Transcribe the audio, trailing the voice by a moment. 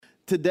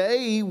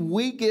today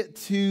we get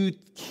to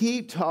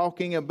keep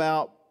talking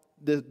about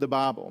the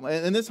Bible.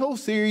 And this whole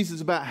series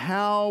is about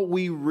how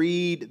we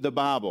read the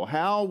Bible,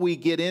 how we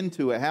get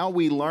into it, how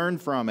we learn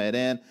from it.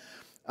 And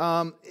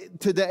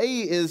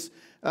today is,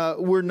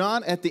 we're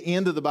not at the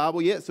end of the Bible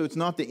yet, so it's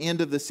not the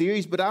end of the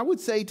series, but I would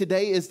say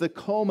today is the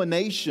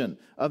culmination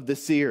of the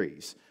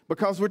series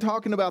because we're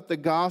talking about the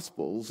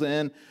Gospels.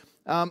 And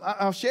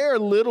I'll share a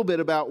little bit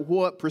about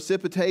what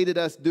precipitated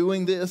us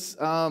doing this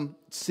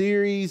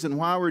series and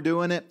why we're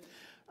doing it.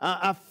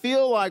 I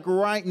feel like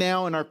right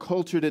now in our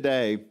culture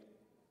today,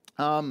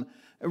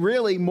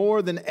 really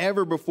more than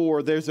ever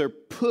before, there's a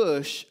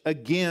push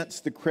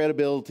against the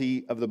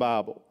credibility of the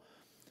Bible.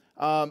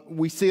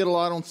 We see it a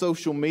lot on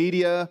social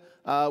media.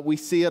 We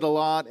see it a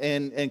lot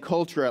in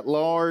culture at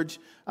large.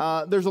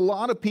 There's a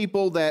lot of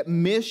people that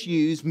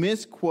misuse,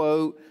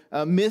 misquote,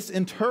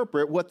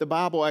 misinterpret what the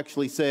Bible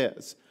actually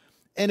says.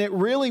 And it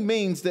really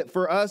means that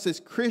for us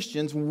as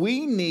Christians,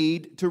 we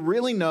need to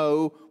really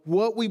know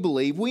what we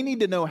believe. We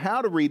need to know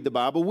how to read the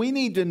Bible. We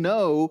need to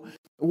know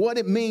what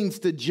it means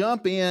to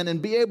jump in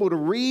and be able to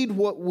read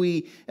what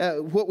we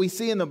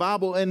see in the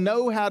Bible and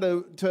know how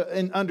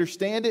to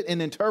understand it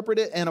and interpret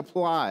it and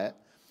apply it.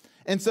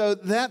 And so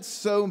that's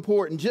so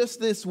important.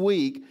 Just this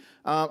week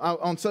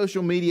on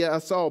social media, I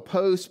saw a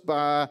post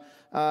by,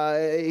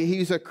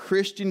 he's a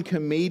Christian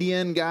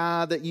comedian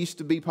guy that used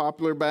to be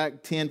popular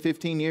back 10,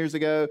 15 years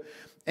ago.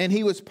 And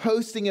he was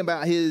posting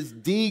about his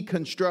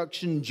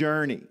deconstruction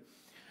journey.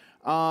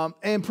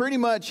 And pretty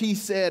much he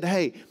said,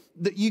 hey,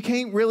 you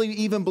can't really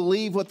even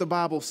believe what the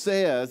Bible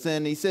says.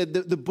 And he said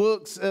the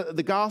books,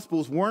 the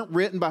Gospels weren't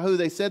written by who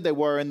they said they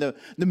were. And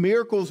the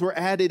miracles were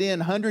added in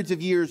hundreds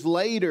of years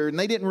later. And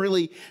they didn't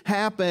really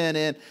happen.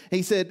 And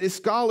he said,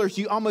 scholars,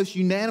 you almost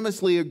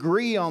unanimously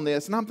agree on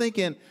this. And I'm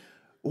thinking,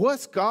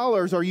 what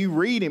scholars are you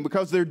reading?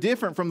 Because they're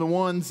different from the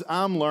ones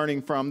I'm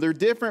learning from. They're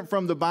different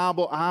from the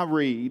Bible I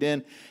read.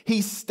 And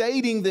he's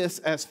stating this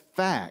as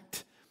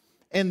fact.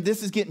 And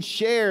this is getting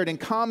shared and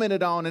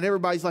commented on, and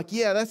everybody's like,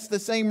 yeah, that's the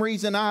same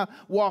reason I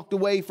walked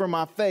away from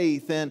my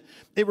faith. And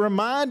it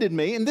reminded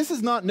me, and this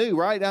is not new,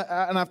 right?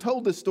 And I've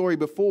told this story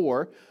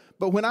before,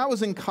 but when I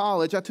was in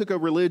college, I took a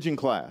religion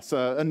class,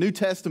 a New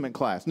Testament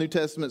class, New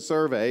Testament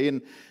survey.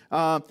 And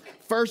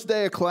first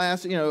day of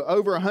class,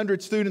 over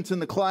 100 students in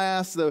the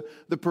class, the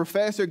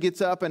professor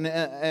gets up,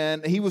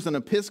 and he was an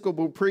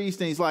Episcopal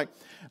priest, and he's like,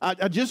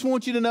 I just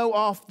want you to know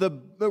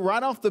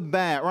right off the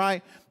bat,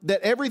 right,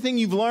 that everything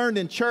you've learned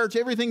in church,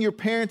 everything your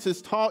parents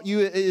has taught you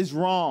is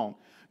wrong.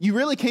 You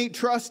really can't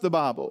trust the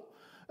Bible.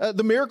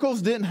 The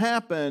miracles didn't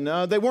happen.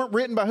 They weren't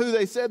written by who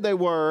they said they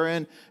were.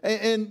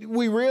 And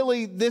we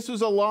really, this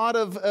was a lot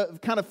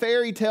of kind of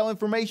fairy tale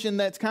information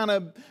that's kind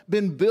of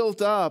been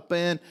built up.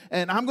 And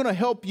I'm going to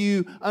help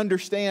you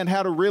understand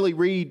how to really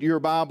read your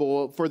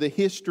Bible for the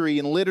history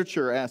and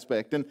literature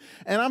aspect. And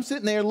I'm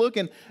sitting there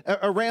looking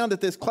around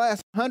at this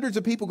class, hundreds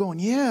of people going,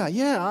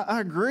 yeah,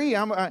 I agree.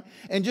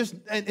 And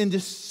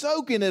just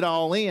soaking it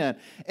all in.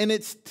 And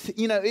it's,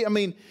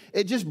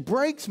 it just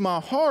breaks my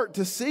heart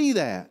to see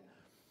that.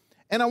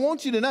 And I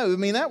want you to know,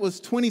 that was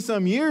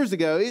 20-some years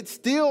ago. It's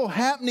still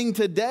happening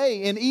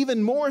today, and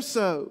even more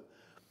so.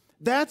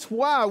 That's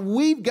why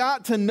we've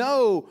got to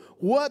know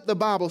what the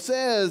Bible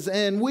says,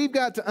 and we've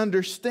got to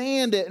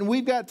understand it, and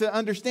we've got to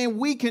understand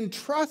we can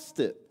trust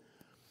it.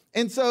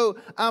 And so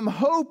I'm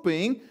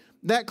hoping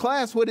that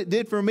class, what it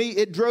did for me,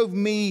 it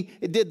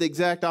did the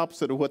exact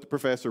opposite of what the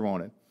professor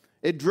wanted.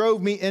 It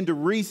drove me into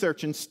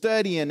research and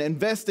studying,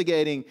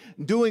 investigating,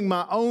 doing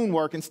my own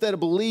work instead of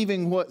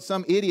believing what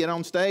some idiot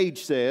on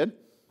stage said,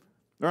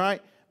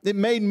 right? It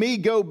made me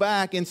go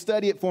back and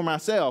study it for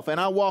myself,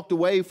 and I walked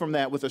away from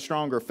that with a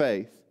stronger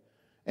faith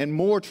and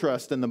more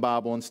trust in the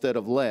Bible instead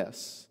of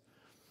less.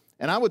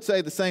 And I would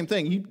say the same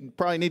thing. You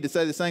probably need to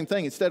say the same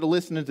thing. Instead of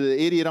listening to the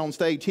idiot on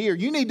stage here,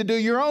 you need to do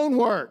your own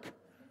work.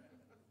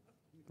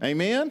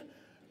 Amen?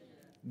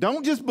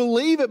 Don't just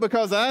believe it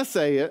because I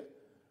say it.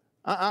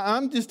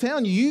 I'm just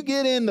telling you, you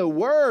get in the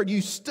Word, you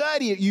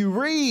study it, you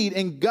read,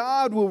 and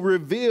God will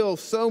reveal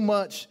so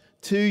much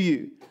to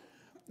you.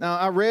 Now,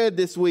 I read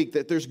this week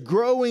that there's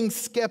growing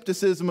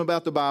skepticism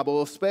about the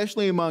Bible,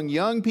 especially among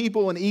young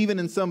people and even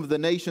in some of the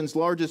nation's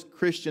largest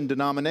Christian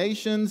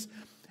denominations.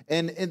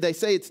 And they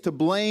say it's to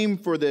blame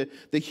for the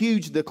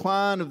huge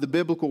decline of the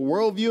biblical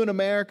worldview in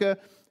America.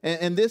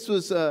 And this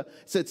was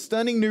said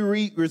stunning new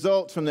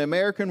results from the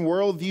American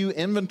Worldview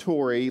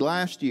Inventory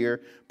last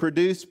year,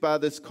 produced by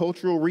this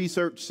Cultural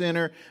Research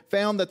Center,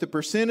 found that the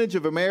percentage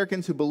of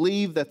Americans who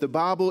believe that the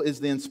Bible is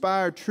the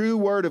inspired true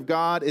Word of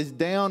God is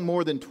down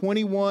more than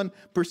 21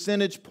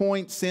 percentage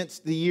points since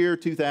the year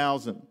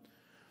 2000.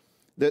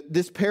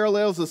 This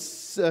parallels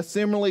a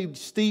similarly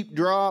steep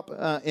drop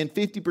in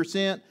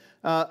 50%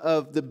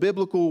 of the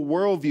biblical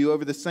worldview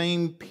over the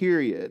same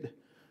period.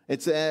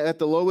 It's at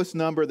the lowest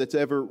number that's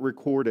ever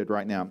recorded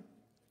right now.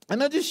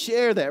 And I just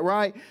share that,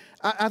 right?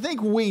 I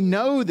think we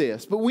know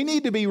this, but we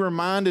need to be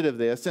reminded of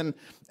this. And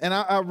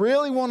I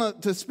really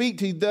want to speak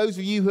to those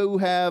of you who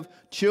have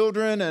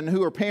children and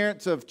who are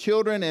parents of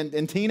children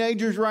and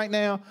teenagers right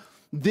now.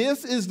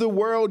 This is the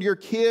world your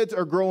kids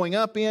are growing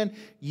up in.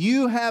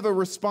 You have a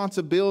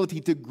responsibility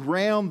to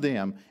ground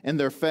them in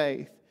their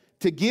faith,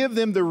 to give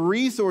them the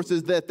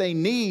resources that they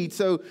need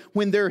so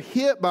when they're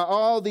hit by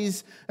all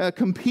these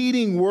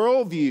competing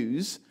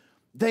worldviews,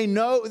 they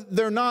know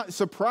they're not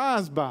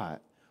surprised by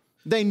it.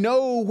 They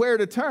know where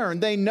to turn.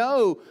 They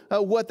know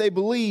what they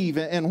believe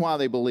and why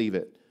they believe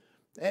it.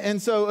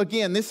 And so,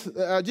 again,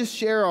 I just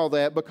share all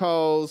that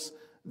because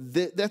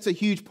that's a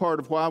huge part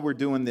of why we're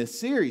doing this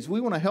series.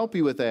 We want to help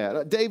you with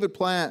that. David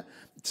Platt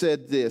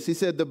said this. He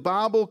said, the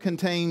Bible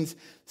contains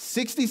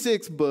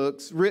 66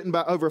 books written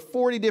by over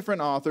 40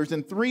 different authors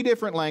in 3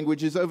 different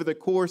languages over the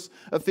course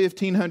of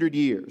 1,500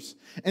 years.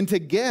 And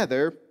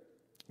together,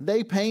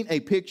 they paint a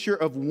picture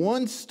of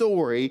one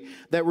story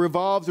that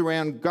revolves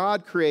around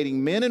God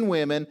creating men and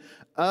women,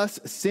 us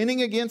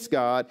sinning against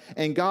God,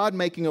 and God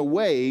making a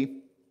way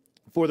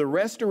for the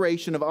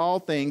restoration of all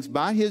things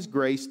by His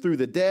grace through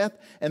the death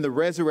and the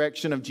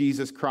resurrection of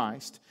Jesus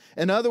Christ.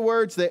 In other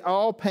words, they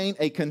all paint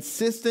a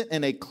consistent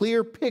and a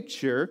clear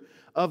picture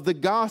of the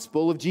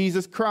gospel of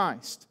Jesus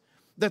Christ.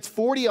 That's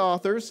 40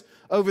 authors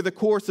over the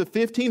course of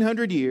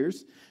 1,500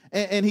 years.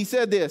 And he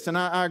said this, and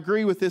I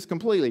agree with this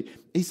completely.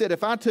 He said,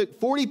 if I took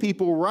 40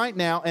 people right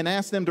now and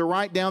asked them to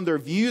write down their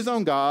views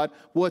on God,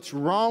 what's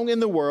wrong in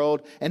the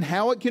world, and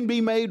how it can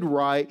be made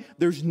right,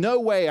 there's no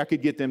way I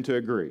could get them to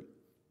agree.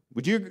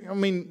 Would you? I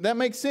mean, that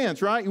makes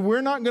sense, right?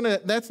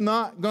 That's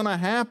not going to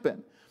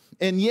happen.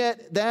 And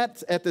yet,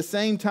 that's at the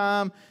same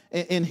time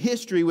in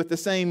history with the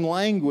same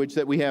language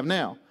that we have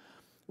now.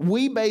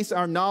 We base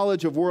our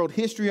knowledge of world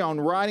history on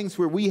writings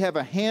where we have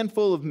a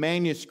handful of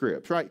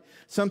manuscripts, right?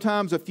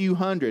 Sometimes a few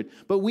hundred.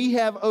 But we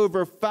have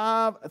over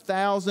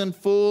 5,000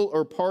 full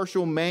or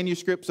partial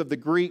manuscripts of the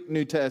Greek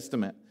New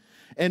Testament.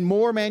 And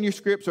more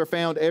manuscripts are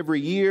found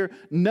every year,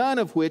 none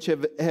of which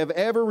have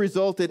ever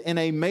resulted in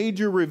a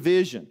major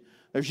revision.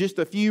 There's just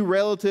a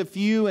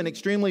few and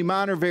extremely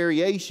minor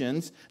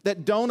variations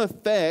that don't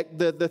affect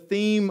the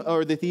theme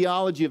or the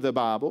theology of the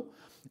Bible.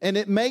 And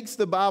it makes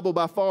the Bible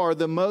by far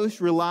the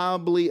most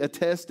reliably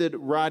attested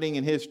writing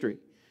in history.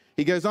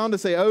 He goes on to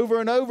say over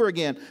and over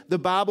again, the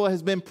Bible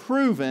has been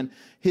proven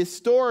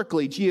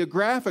historically,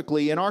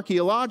 geographically, and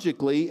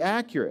archaeologically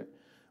accurate.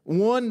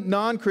 One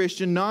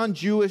non-Christian,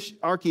 non-Jewish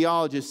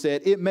archaeologist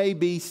said, it may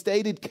be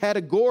stated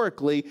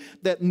categorically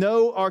that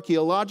no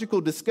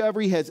archaeological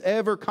discovery has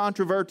ever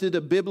controverted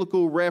a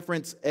biblical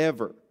reference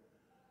ever.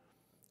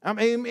 I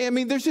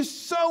mean, there's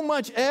just so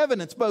much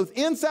evidence, both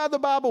inside the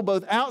Bible,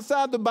 both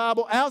outside the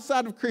Bible,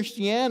 outside of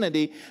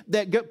Christianity,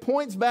 that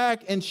points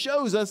back and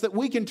shows us that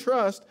we can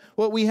trust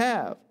what we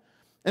have.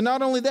 And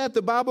not only that,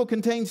 the Bible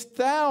contains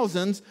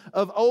thousands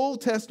of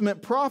Old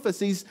Testament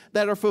prophecies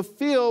that are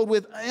fulfilled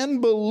with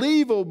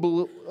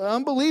unbelievable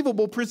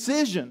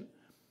precision.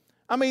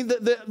 I mean,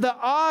 the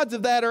odds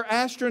of that are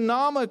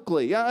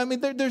astronomically. I mean,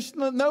 there's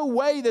no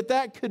way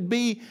that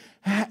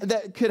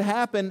could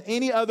happen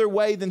any other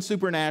way than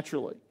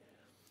supernaturally.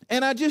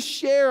 And I just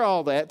share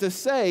all that to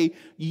say,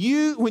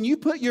 when you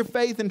put your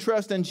faith and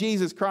trust in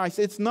Jesus Christ,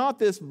 it's not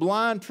this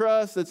blind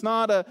trust. It's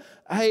not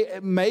hey,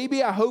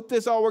 maybe I hope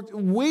this all works.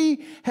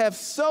 We have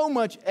so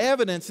much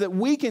evidence that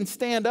we can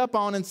stand up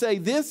on and say,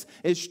 this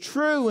is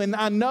true, and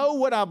I know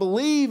what I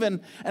believe,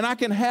 and I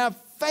can have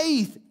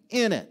faith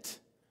in it.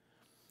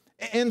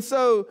 And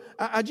so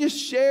I just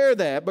share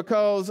that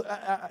because,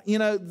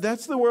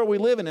 that's the world we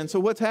live in. And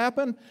so what's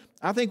happened?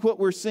 I think what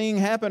we're seeing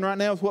happen right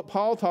now is what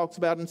Paul talks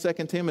about in 2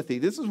 Timothy.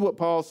 This is what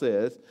Paul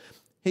says.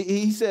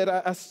 He said,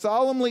 I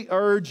solemnly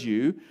urge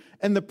you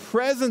in the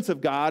presence of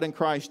God in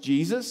Christ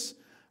Jesus,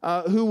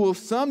 who will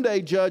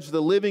someday judge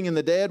the living and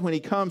the dead when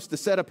He comes to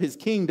set up His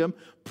kingdom,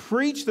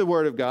 preach the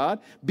word of God,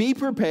 be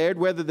prepared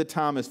whether the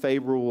time is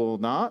favorable or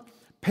not,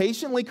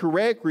 patiently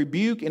correct,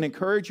 rebuke, and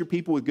encourage your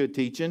people with good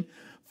teaching.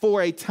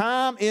 For a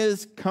time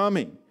is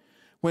coming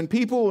when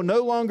people will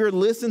no longer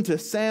listen to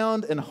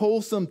sound and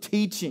wholesome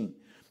teaching.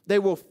 They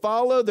will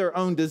follow their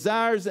own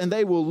desires, and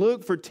they will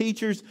look for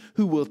teachers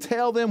who will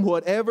tell them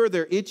whatever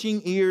their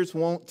itching ears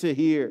want to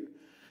hear.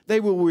 They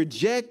will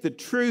reject the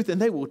truth,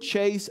 and they will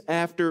chase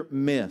after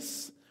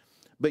myths.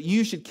 But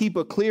you should keep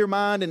a clear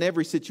mind in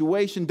every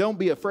situation. Don't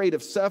be afraid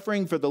of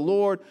suffering for the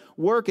Lord.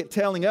 Work at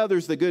telling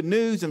others the good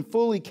news and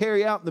fully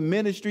carry out the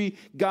ministry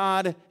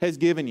God has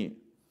given you.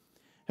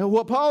 And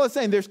what Paul is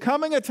saying, there's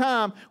coming a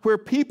time where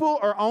people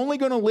are only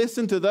going to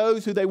listen to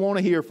those who they want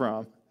to hear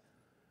from.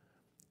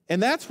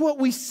 And that's what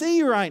we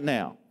see right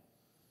now.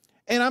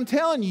 And I'm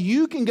telling you,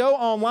 you can go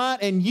online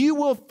and you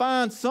will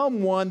find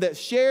someone that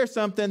shares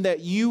something that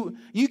you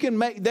can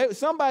make.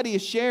 Somebody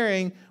is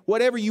sharing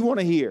whatever you want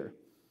to hear.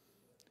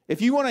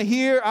 If you want to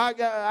hear,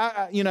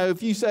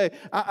 if you say,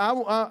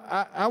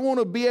 I want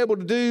to be able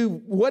to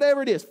do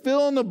whatever it is,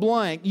 fill in the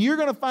blank, you're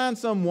going to find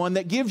someone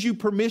that gives you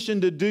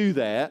permission to do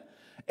that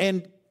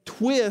and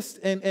twists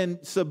and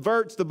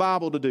subverts the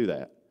Bible to do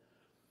that.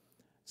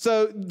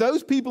 So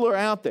those people are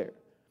out there.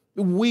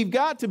 we've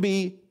got to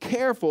be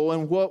careful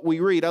in what we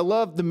read. I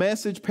love the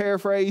Message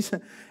paraphrase.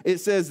 It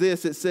says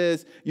this. It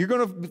says, you're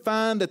going to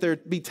find that there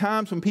be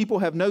times when people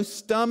have no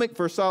stomach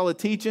for solid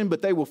teaching,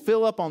 but they will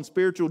fill up on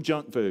spiritual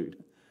junk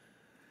food.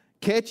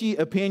 Catchy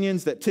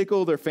opinions that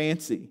tickle their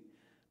fancy.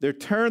 They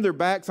turn their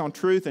backs on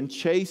truth and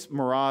chase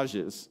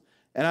mirages.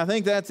 And I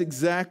think that's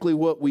exactly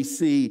what we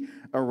see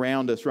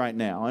around us right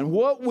now. And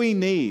what we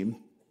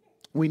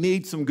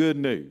need some good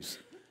news.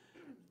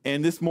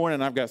 And this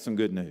morning I've got some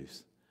good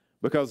news.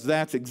 Because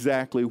that's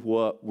exactly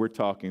what we're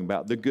talking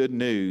about, the good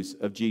news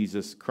of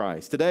Jesus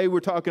Christ. Today we're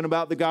talking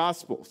about the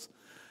Gospels,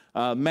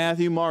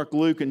 Matthew, Mark,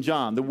 Luke, and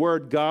John. The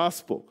word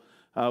gospel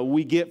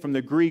we get from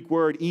the Greek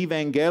word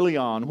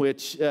evangelion,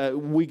 which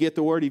we get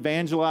the word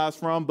evangelize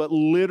from, but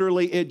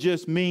literally it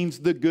just means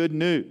the good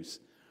news.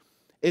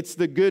 It's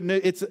the good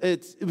news.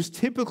 It was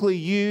typically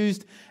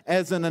used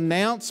as an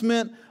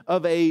announcement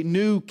of a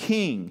new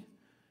king.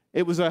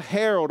 It was a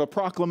herald, a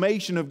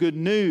proclamation of good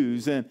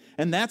news, and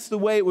that's the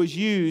way it was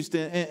used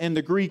in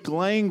the Greek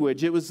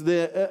language. It was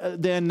the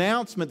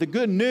announcement, the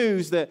good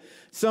news that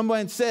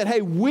someone said,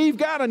 hey, we've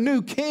got a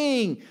new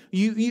king.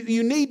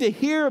 You need to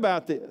hear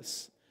about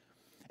this.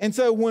 And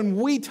so when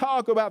we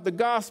talk about the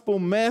gospel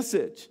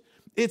message,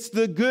 it's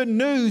the good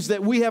news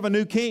that we have a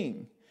new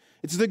king.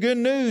 It's the good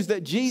news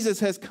that Jesus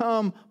has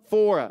come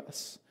for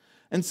us.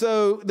 And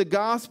so the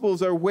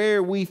Gospels are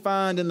where we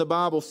find in the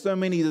Bible so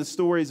many of the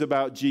stories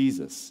about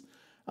Jesus.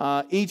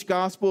 Each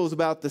Gospel is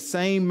about the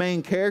same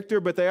main character,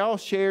 but they all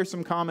share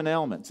some common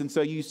elements. And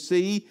so you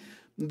see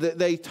that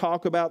they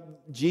talk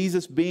about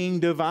Jesus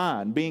being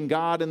divine, being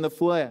God in the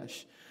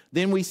flesh.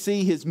 Then we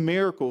see his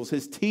miracles,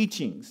 his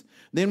teachings.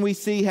 Then we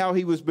see how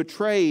he was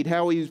betrayed,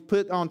 how he was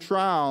put on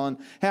trial, and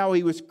how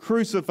he was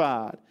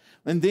crucified.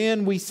 And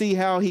then we see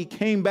how he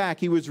came back.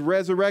 He was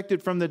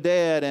resurrected from the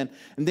dead. And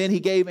then he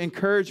gave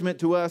encouragement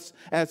to us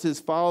as his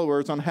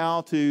followers on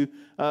how to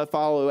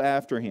follow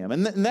after him.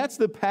 And that's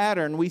the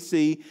pattern we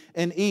see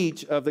in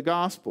each of the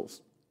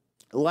Gospels.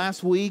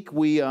 Last week,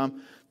 we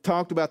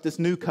talked about this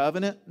new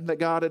covenant that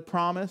God had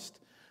promised,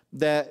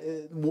 that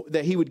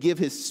he would give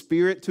his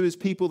Spirit to his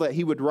people, that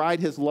he would write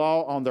his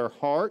law on their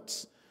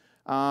hearts,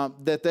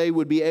 that they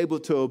would be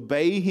able to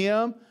obey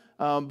him,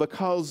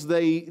 because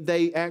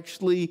they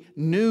actually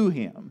knew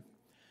him.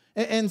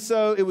 And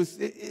so it was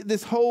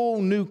this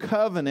whole new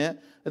covenant,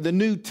 the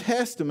New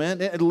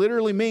Testament, it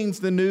literally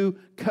means the new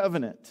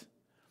covenant.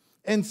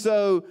 And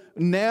so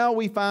now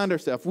we find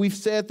ourselves, we've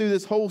said through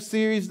this whole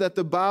series that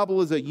the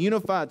Bible is a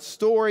unified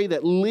story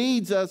that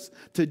leads us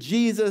to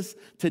Jesus.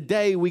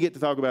 Today we get to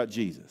talk about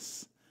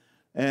Jesus.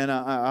 And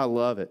I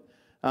love it.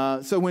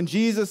 So when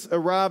Jesus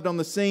arrived on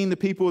the scene, the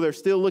people, they're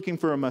still looking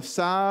for a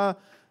Messiah.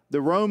 The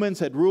Romans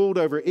had ruled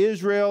over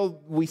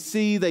Israel. We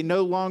see they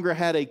no longer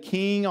had a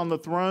king on the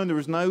throne. There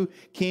was no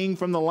king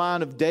from the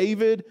line of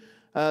David.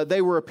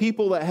 They were a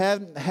people that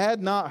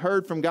had not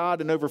heard from God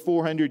in over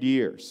 400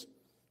 years.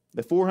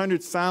 The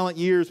 400 silent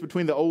years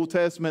between the Old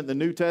Testament and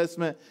the New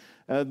Testament,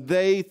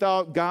 they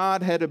thought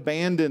God had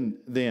abandoned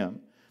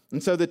them.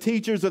 And so the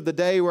teachers of the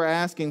day were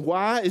asking,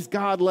 why is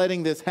God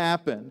letting this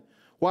happen?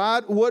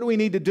 What do we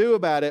need to do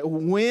about it?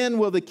 When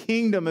will the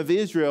kingdom of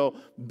Israel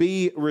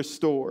be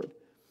restored?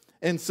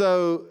 And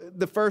so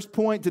the first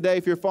point today,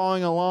 if you're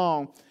following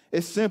along,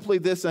 is simply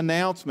this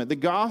announcement. The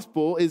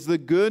gospel is the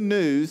good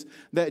news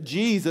that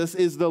Jesus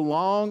is the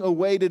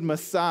long-awaited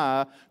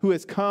Messiah who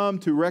has come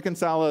to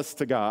reconcile us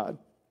to God.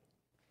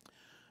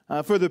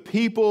 For the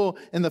people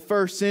in the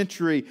first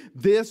century,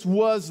 this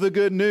was the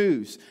good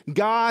news.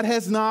 God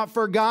has not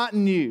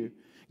forgotten you.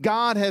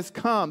 God has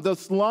come,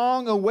 this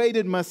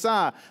long-awaited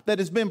Messiah that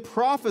has been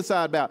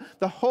prophesied about.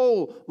 The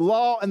whole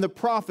law and the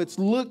prophets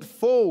looked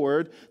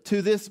forward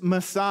to this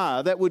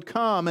Messiah that would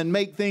come and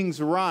make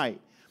things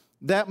right.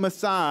 That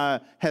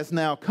Messiah has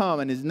now come,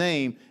 and his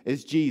name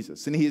is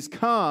Jesus. And he has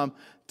come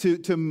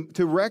to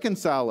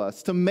reconcile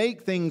us, to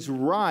make things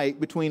right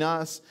between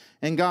us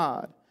and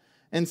God.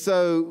 And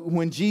so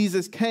when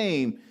Jesus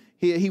came,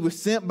 he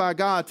was sent by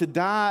God to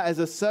die as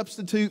a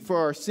substitute for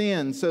our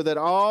sins so that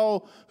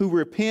all who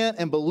repent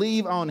and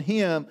believe on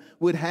him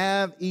would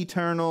have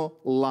eternal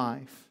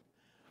life.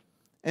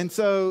 And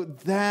so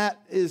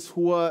that is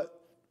what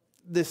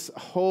this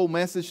whole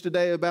message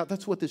today is about.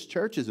 That's what this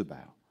church is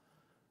about.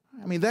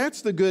 I mean,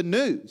 that's the good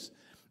news.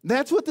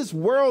 That's what this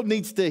world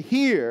needs to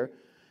hear,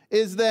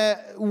 is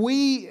that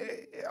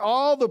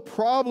all the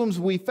problems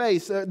we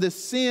face, the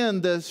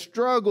sin, the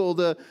struggle,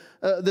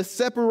 the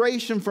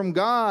separation from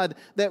God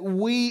that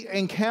we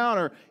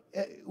encounter,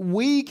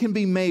 we can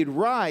be made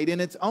right,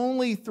 and it's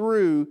only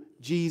through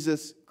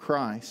Jesus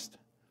Christ.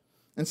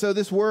 And so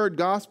this word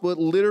gospel, it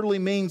literally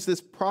means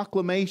this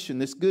proclamation,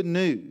 this good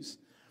news.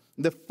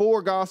 The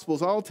four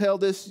Gospels all tell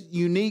this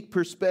unique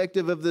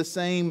perspective of the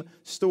same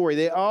story.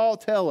 They all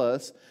tell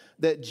us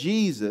that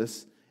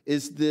Jesus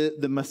is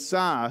the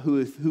Messiah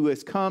who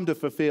has come to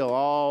fulfill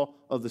all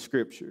of the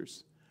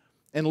Scriptures.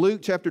 In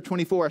Luke chapter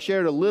 24, I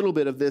shared a little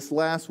bit of this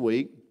last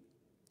week,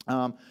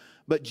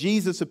 but But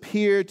Jesus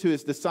appeared to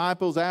his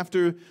disciples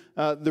after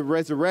the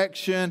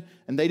resurrection,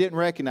 and they didn't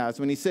recognize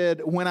him. And he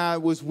said, when I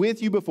was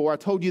with you before, I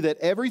told you that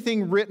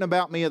everything written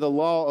about me of the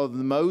law of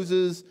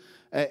Moses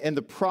and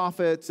the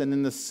prophets and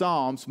in the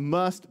Psalms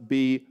must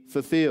be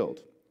fulfilled.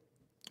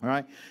 All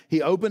right.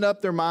 He opened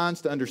up their minds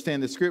to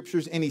understand the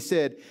scriptures, and he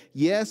said,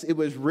 yes, it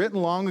was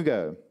written long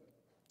ago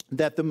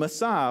that the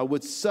Messiah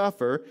would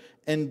suffer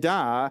and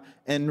die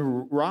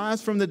and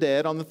rise from the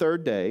dead on the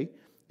third day.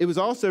 It was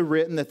also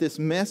written that this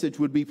message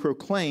would be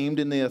proclaimed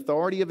in the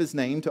authority of his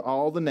name to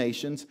all the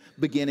nations,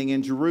 beginning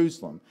in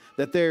Jerusalem,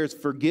 that there's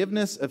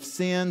forgiveness of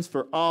sins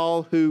for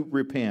all who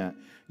repent.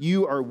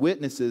 You are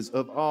witnesses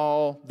of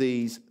all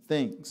these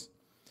things.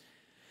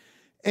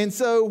 And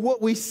so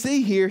what we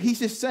see here, he's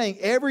just saying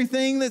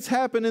everything that's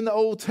happened in the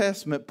Old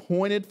Testament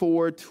pointed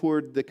forward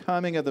toward the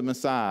coming of the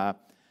Messiah.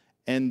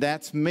 And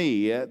that's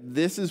me.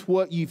 This is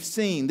what you've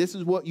seen. This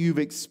is what you've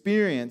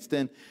experienced.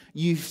 And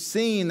you've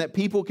seen that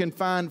people can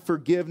find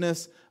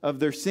forgiveness of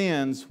their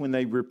sins when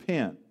they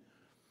repent.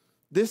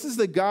 This is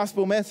the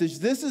gospel message.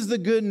 This is the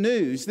good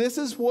news. This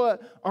is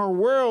what our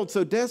world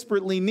so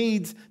desperately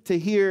needs to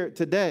hear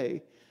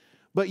today.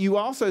 But you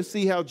also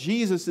see how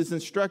Jesus is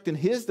instructing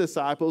his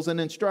disciples and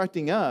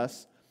instructing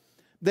us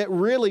that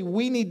really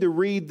we need to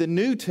read the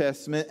New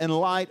Testament in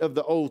light of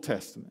the Old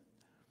Testament.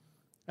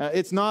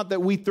 It's not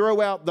that we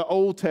throw out the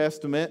Old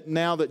Testament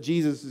now that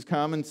Jesus has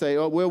come and say,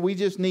 oh, well, we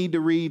just need to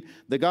read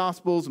the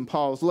Gospels and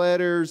Paul's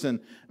letters. And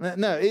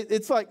no,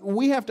 it's like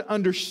we have to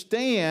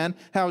understand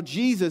how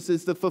Jesus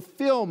is the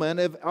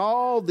fulfillment of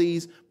all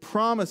these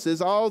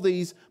promises, all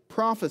these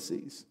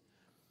prophecies.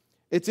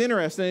 It's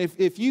interesting.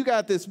 If you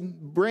got this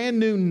brand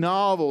new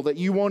novel that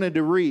you wanted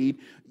to read,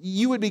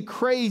 you would be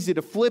crazy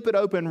to flip it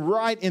open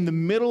right in the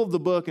middle of the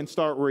book and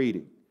start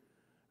reading.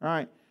 All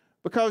right?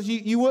 Because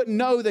you wouldn't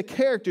know the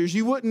characters.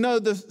 You wouldn't know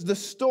the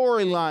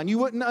storyline. You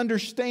wouldn't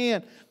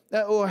understand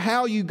or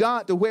how you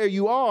got to where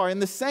you are.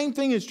 And the same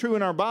thing is true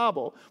in our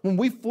Bible. When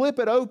we flip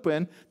it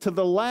open to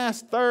the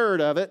last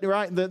third of it,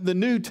 right, the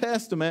New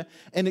Testament,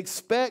 and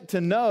expect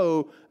to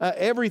know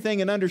everything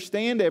and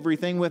understand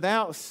everything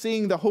without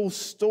seeing the whole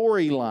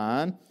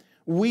storyline,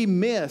 we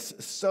miss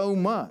so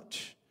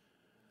much.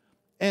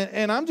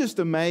 And I'm just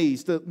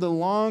amazed. The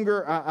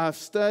longer I've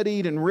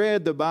studied and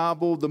read the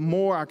Bible, the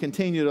more I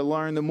continue to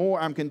learn, the more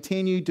I'm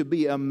continued to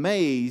be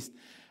amazed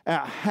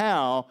at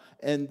how,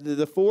 and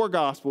the four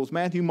Gospels,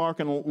 Matthew, Mark,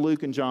 and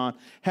Luke, and John,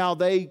 how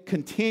they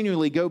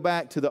continually go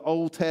back to the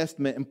Old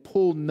Testament and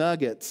pull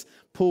nuggets,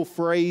 pull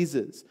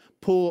phrases,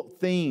 pull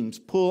themes,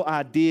 pull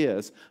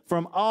ideas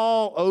from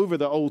all over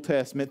the Old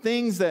Testament.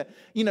 Things that,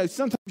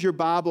 sometimes your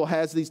Bible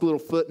has these little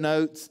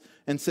footnotes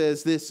and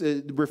says this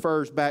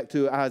refers back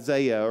to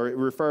Isaiah, or it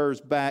refers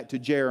back to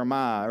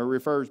Jeremiah, or it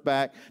refers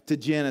back to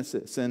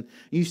Genesis. And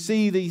you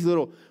see these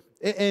little,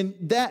 and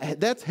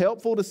that's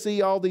helpful to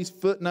see all these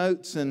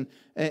footnotes,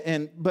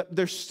 but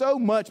there's so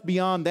much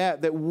beyond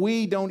that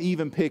we don't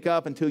even pick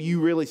up until you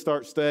really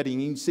start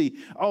studying. You can see,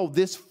 oh,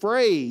 this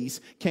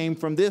phrase came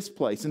from this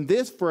place, and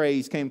this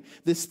phrase came,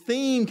 this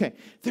theme came.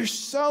 There's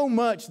so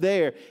much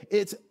there.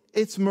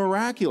 It's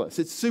miraculous.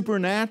 It's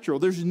supernatural.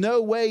 There's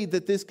no way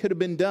that this could have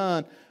been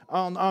done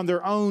on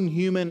their own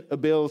human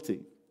ability.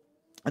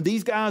 And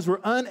these guys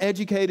were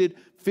uneducated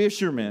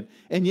fishermen,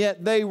 and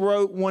yet they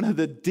wrote one of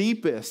the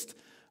deepest,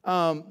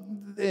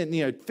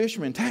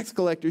 fishermen, tax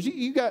collectors.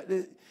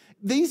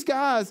 These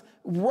guys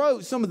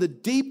wrote some of the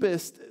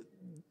deepest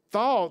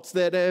thoughts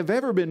that have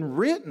ever been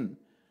written.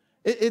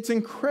 It's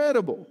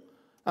incredible.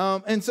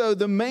 And so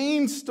the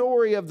main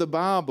story of the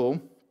Bible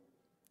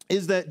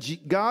is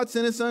that God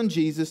sent his son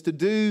Jesus to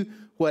do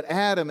what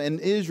Adam and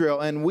Israel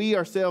and we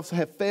ourselves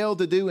have failed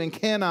to do and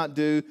cannot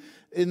do,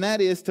 and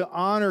that is to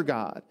honor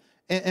God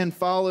and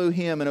follow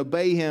him and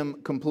obey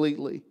him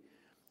completely.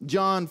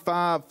 John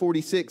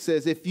 5:46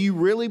 says, if you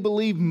really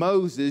believe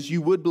Moses,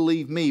 you would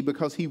believe me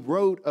because he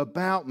wrote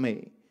about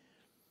me.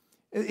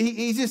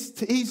 He's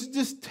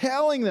just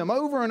telling them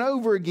over and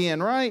over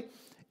again, right?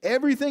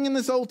 Everything in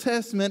this Old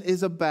Testament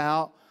is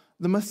about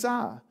the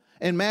Messiah.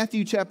 In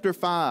Matthew chapter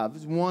 5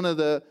 is one of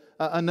the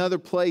another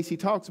place he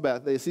talks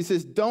about this. He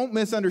says, don't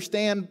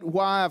misunderstand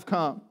why I've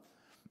come.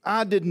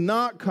 I did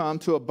not come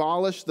to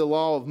abolish the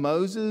law of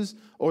Moses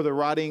or the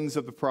writings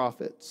of the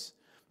prophets.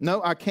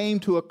 No, I came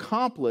to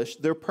accomplish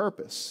their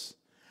purpose.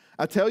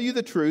 I tell you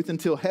the truth,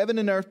 until heaven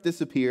and earth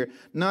disappear,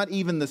 not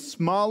even the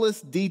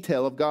smallest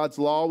detail of God's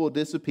law will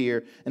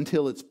disappear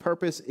until its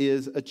purpose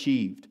is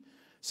achieved.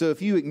 So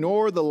if you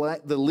ignore the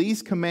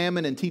least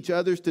commandment and teach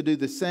others to do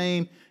the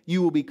same,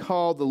 you will be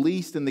called the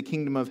least in the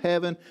kingdom of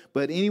heaven.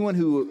 But anyone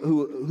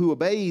who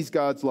obeys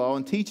God's law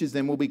and teaches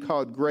them will be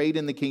called great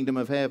in the kingdom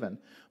of heaven.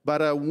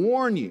 But I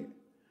warn you,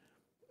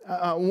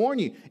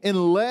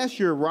 unless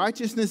your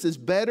righteousness is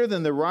better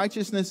than the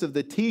righteousness of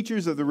the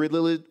teachers of the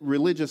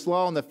religious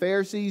law and the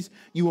Pharisees,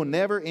 you will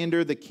never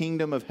enter the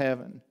kingdom of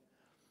heaven.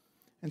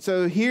 And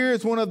so here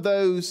is one of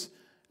those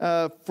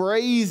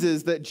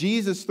phrases that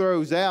Jesus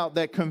throws out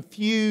that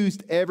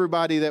confused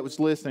everybody that was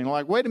listening.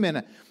 Like, wait a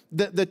minute,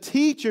 The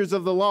teachers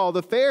of the law,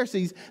 the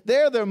Pharisees,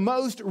 they're the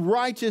most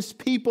righteous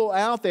people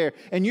out there.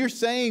 And you're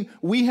saying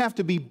we have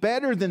to be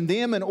better than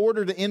them in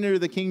order to enter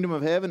the kingdom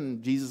of heaven?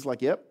 And Jesus is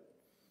like, yep.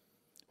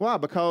 Why?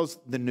 Because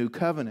the new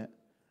covenant.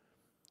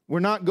 We're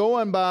not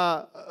going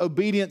by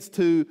obedience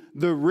to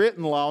the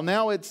written law.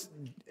 Now it's,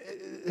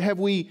 have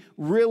we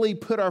really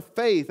put our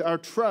faith, our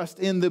trust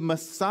in the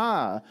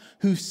Messiah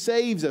who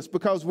saves us?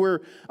 Because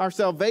our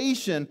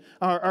salvation,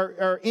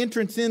 our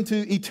entrance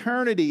into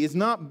eternity is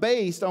not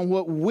based on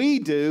what we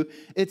do.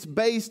 It's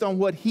based on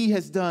what He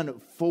has done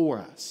for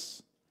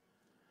us.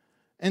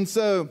 And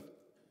so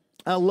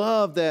I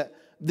love that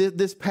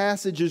this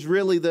passage is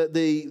really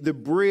the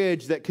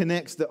bridge that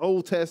connects the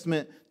Old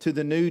Testament to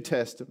the New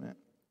Testament.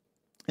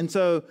 And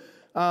so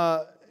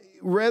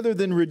rather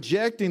than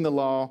rejecting the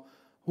law,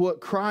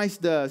 what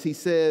Christ does, He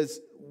says,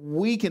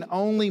 we can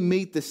only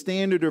meet the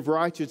standard of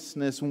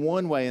righteousness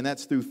one way, and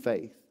that's through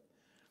faith.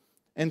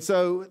 And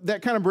so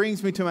that kind of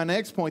brings me to my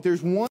next point.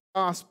 There's one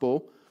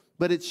gospel,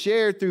 but it's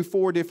shared through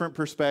 4 different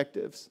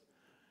perspectives.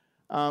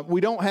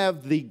 We don't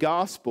have the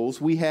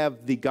gospels, we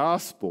have the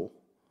gospel.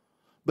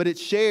 But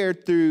it's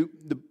shared through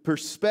the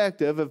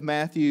perspective of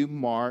Matthew,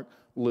 Mark,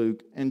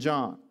 Luke, and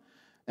John.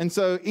 And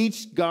so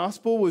each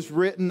gospel was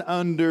written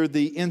under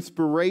the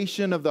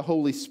inspiration of the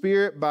Holy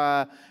Spirit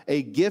by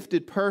a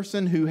gifted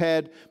person who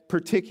had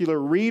particular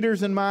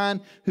readers in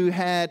mind, who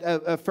had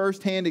a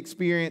firsthand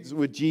experience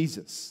with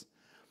Jesus.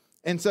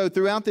 And so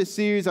throughout this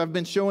series, I've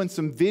been showing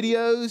some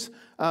videos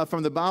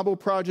from the Bible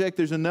Project.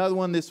 There's another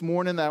one this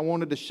morning that I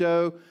wanted to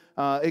show.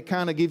 It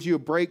kind of gives you a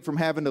break from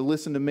having to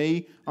listen to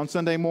me on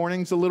Sunday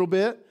mornings a little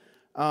bit.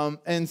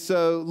 And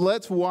so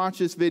let's watch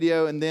this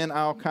video and then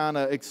I'll kind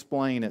of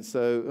explain it.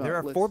 So there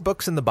are 4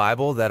 books in the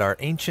Bible that are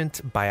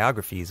ancient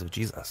biographies of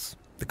Jesus.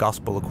 The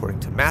Gospel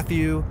according to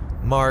Matthew,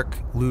 Mark,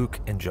 Luke,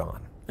 and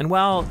John. And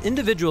while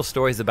individual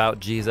stories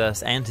about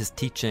Jesus and His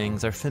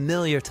teachings are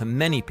familiar to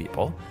many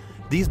people,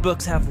 these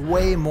books have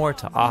way more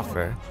to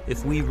offer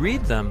if we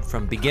read them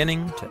from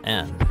beginning to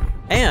end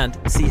and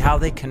see how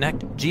they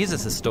connect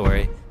Jesus'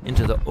 story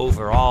into the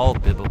overall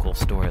biblical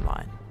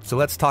storyline. So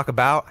let's talk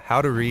about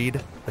how to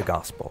read the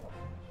gospel.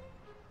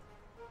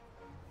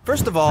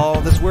 First of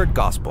all, this word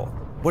gospel,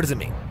 what does it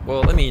mean?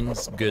 Well, it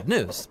means good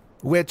news.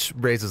 Which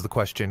raises the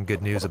question,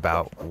 good news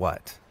about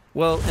what?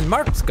 Well, in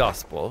Mark's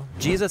gospel,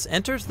 Jesus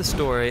enters the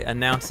story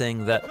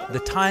announcing that the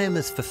time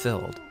is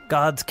fulfilled.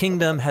 God's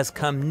kingdom has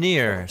come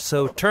near,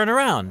 so turn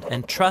around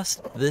and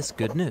trust this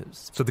good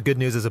news. So the good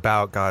news is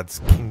about God's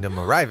kingdom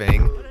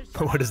arriving.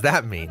 But what does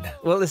that mean?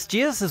 Well, it's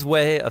Jesus'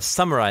 way of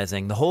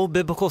summarizing the whole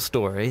biblical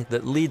story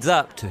that leads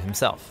up to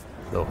Himself.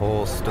 The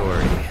whole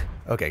story.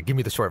 Okay, give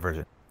me the short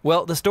version.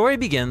 Well, the story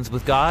begins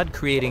with God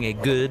creating a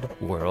good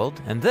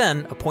world and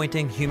then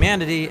appointing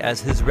humanity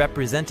as His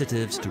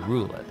representatives to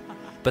rule it.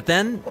 But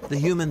then the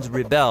humans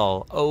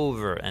rebel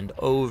over and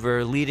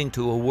over, leading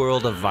to a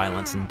world of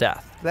violence and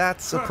death.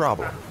 That's a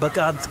problem. But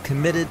God's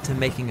committed to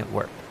making it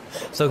work.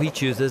 So He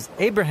chooses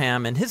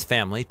Abraham and his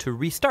family to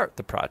restart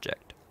the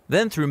project.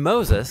 Then through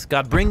Moses,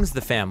 God brings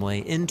the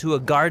family into a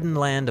garden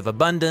land of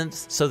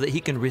abundance so that He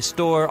can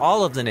restore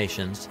all of the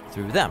nations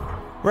through them.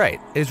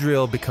 Right.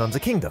 Israel becomes a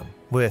kingdom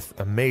with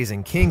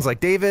amazing kings like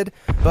David,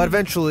 but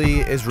eventually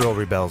Israel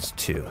rebels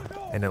too,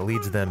 and it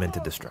leads them into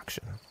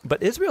destruction.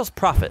 But Israel's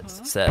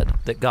prophets said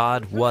that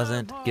God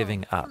wasn't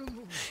giving up.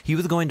 He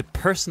was going to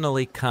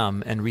personally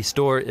come and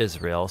restore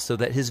Israel so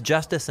that His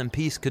justice and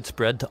peace could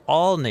spread to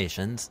all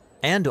nations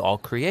and to all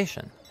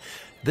creation.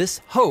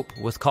 This hope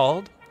was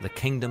called the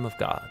kingdom of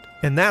God.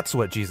 And that's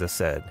what Jesus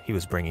said He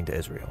was bringing to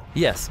Israel.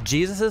 Yes,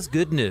 Jesus'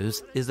 good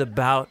news is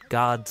about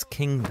God's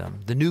kingdom,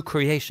 the new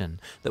creation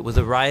that was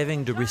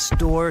arriving to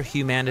restore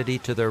humanity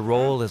to their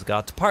role as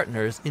God's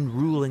partners in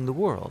ruling the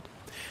world.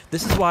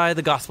 This is why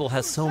the gospel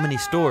has so many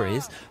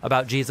stories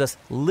about Jesus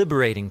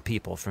liberating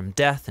people from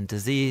death and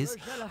disease,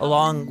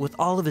 along with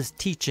all of His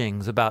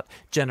teachings about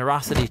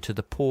generosity to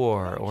the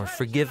poor or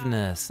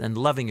forgiveness and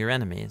loving your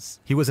enemies.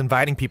 He was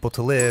inviting people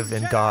to live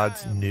in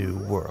God's new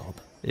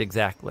world.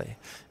 Exactly.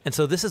 And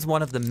so this is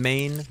one of the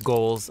main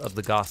goals of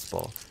the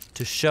gospel,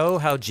 to show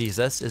how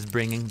Jesus is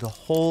bringing the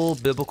whole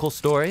biblical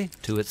story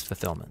to its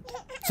fulfillment.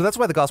 So that's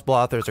why the gospel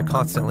authors are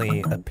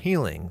constantly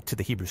appealing to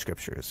the Hebrew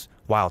scriptures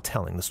while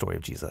telling the story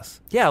of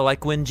Jesus. Yeah,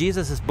 like when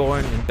Jesus is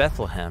born in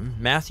Bethlehem,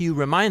 Matthew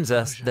reminds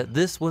us that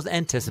this was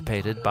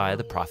anticipated by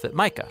the prophet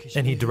Micah.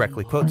 And he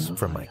directly quotes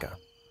from Micah.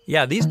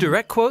 Yeah, these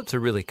direct quotes are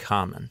really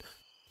common.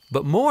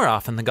 But more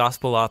often, the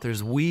gospel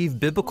authors weave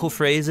biblical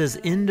phrases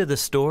into the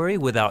story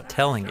without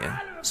telling you,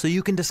 so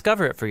you can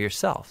discover it for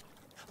yourself.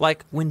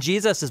 Like when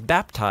Jesus is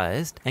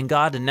baptized and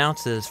God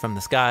announces from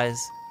the skies,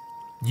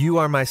 "You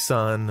are my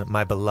son,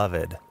 my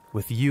beloved.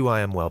 With you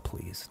I am well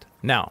pleased."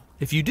 Now,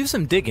 if you do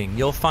some digging,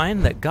 you'll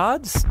find that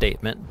God's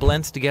statement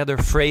blends together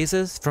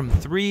phrases from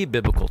 3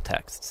 biblical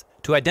texts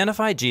to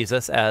identify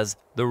Jesus as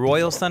the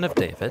royal son of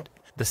David,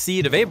 the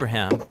seed of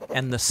Abraham,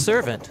 and the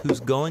servant who's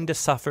going to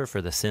suffer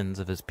for the sins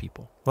of His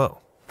people. Whoa.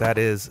 that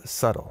is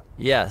subtle.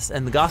 Yes,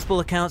 and the gospel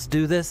accounts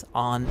do this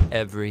on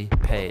every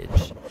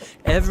page.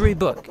 Every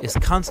book is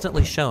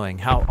constantly showing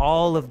how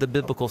all of the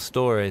biblical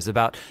stories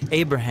about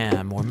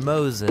Abraham or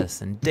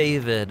Moses and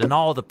David and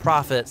all the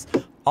prophets,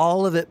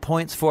 all of it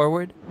points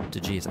forward to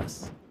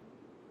Jesus.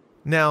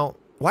 Now,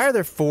 why are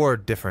there 4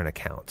 different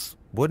accounts?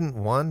 Wouldn't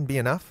one be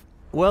enough?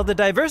 Well, the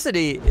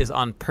diversity is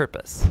on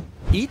purpose.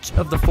 Each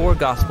of the 4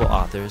 gospel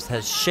authors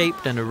has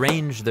shaped and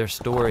arranged their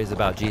stories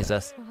about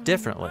Jesus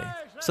differently,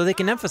 so they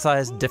can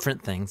emphasize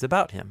different things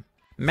about him.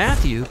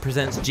 Matthew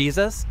presents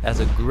Jesus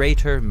as a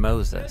greater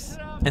Moses,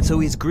 and so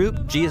he's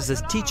grouped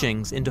Jesus'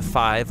 teachings into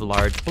 5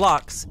 large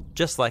blocks,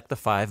 just like the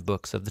 5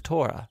 books of the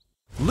Torah.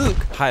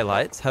 Luke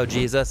highlights how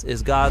Jesus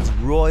is God's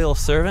royal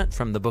servant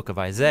from the book of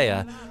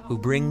Isaiah, who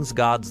brings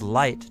God's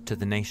light to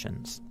the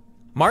nations.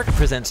 Mark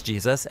presents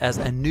Jesus as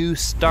a new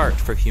start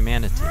for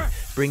humanity,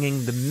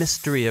 bringing the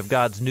mystery of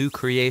God's new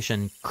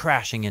creation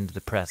crashing into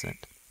the present.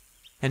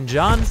 And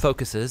John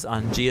focuses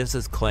on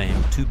Jesus'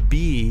 claim to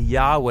be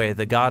Yahweh,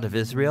 the God of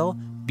Israel,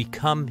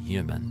 become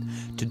human,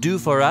 to do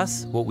for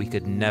us what we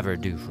could never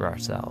do for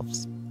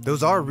ourselves.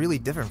 Those are really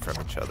different from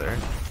each other,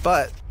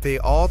 but they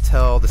all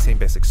tell the same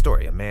basic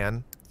story. A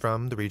man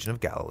from the region of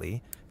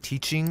Galilee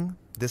teaching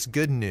this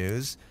good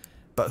news,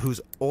 but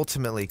who's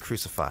ultimately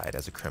crucified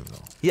as a criminal.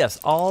 Yes,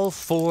 all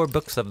 4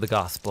 books of the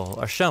gospel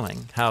are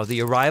showing how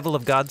the arrival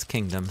of God's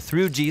kingdom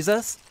through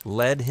Jesus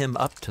led him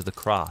up to the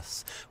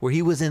cross, where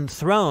he was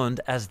enthroned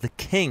as the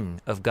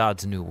king of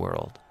God's new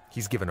world.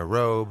 He's given a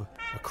robe,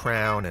 a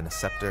crown, and a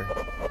scepter.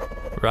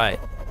 Right.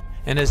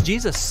 And as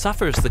Jesus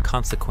suffers the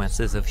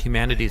consequences of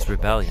humanity's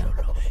rebellion,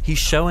 he's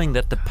showing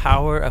that the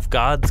power of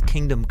God's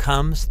kingdom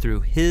comes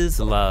through his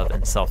love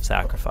and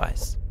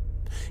self-sacrifice.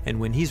 And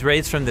when he's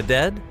raised from the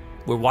dead,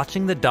 we're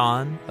watching the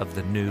dawn of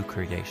the new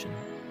creation.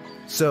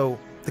 So,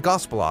 the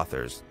gospel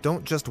authors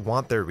don't just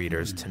want their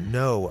readers to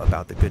know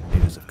about the good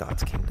news of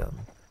God's kingdom.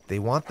 They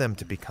want them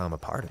to become a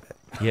part of it.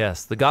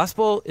 Yes, the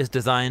gospel is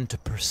designed to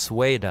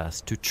persuade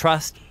us to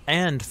trust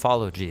and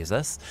follow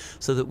Jesus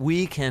so that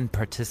we can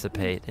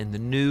participate in the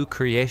new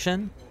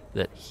creation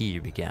that he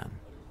began.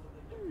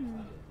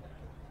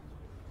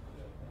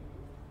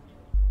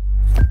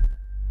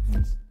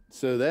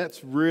 So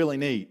that's really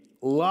neat.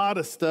 A lot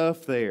of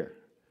stuff there.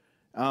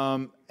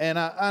 And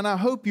I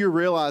hope you're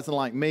realizing,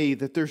 like me,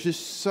 that there's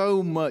just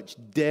so much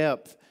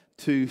depth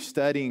to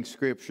studying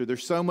Scripture.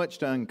 There's so much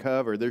to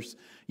uncover.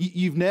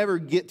 You've never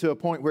get to a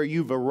point where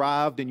you've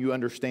arrived and you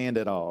understand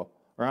it all,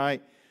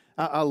 right?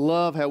 I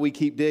love how we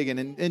keep digging.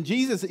 And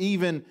Jesus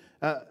even,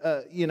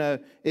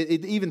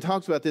 it even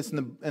talks about this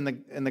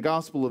in the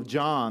Gospel of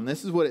John.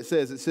 This is what it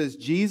says. It says,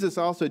 Jesus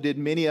also did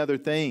many other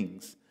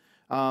things.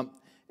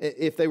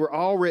 If they were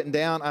all written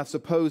down, I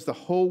suppose the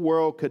whole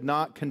world could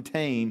not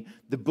contain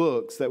the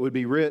books that would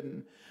be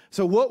written.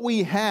 So what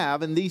we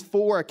have in these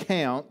 4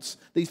 accounts,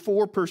 these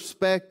 4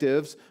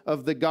 perspectives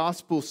of the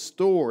gospel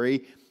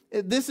story,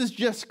 this is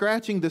just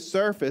scratching the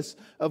surface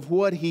of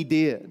what he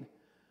did.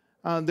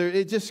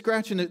 It's just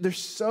scratching it. There's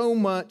so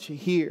much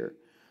here.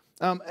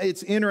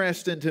 It's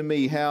interesting to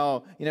me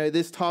how,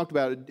 this talked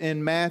about it.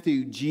 In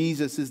Matthew,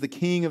 Jesus is the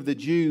King of the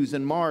Jews.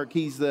 In Mark,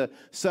 he's the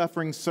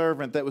suffering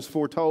servant that was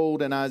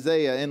foretold in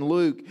Isaiah. In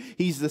Luke,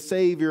 he's the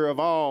Savior of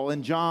all.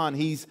 In John,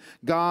 he's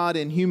God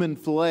in human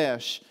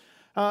flesh.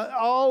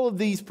 All of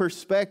these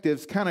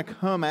perspectives kind of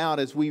come out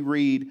as we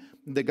read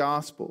the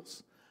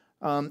Gospels.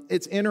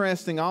 It's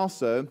interesting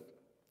also,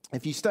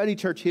 if you study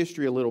church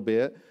history a little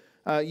bit,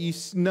 you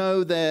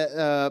know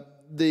that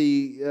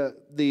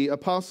the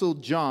Apostle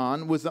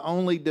John was the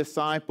only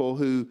disciple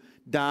who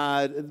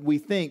died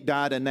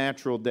a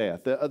natural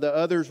death. The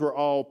others were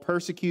all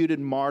persecuted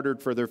and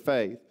martyred for their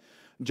faith.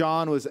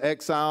 John was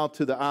exiled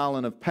to the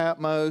island of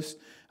Patmos,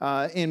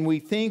 and we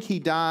think he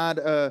died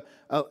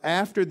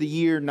after the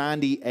year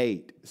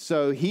 98.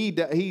 So he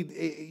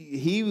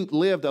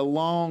lived a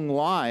long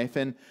life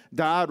and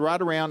died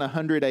right around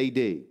 100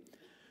 AD.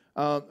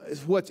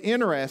 What's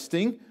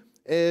interesting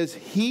is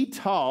he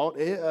taught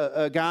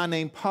a guy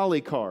named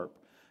Polycarp.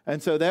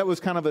 And so that was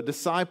kind of a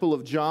disciple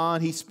of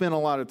John. He spent a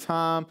lot of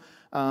time.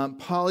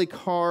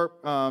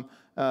 Polycarp,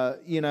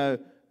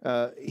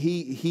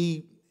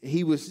 he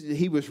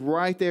was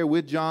right there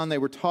with John. They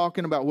were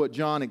talking about what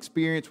John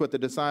experienced with the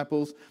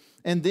disciples.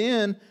 And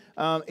then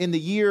in the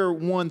year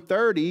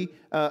 130,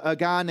 a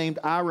guy named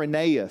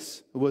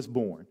Irenaeus was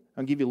born.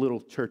 I'll give you a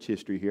little church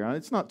history here.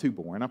 It's not too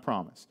boring, I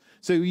promise.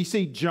 So you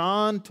see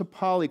John to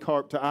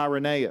Polycarp to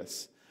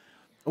Irenaeus.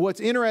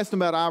 What's interesting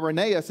about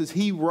Irenaeus is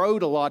he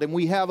wrote a lot, and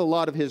we have a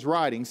lot of his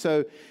writings.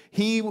 So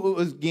he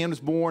was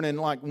born in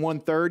like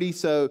 130.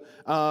 So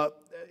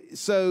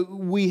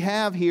we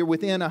have here,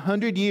 within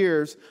 100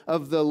 years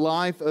of the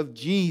life of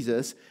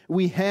Jesus,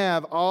 we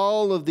have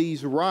all of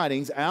these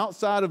writings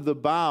outside of the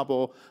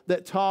Bible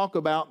that talk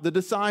about the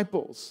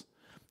disciples.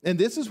 And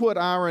this is what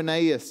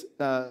Irenaeus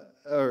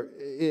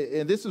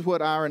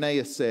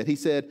said. He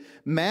said,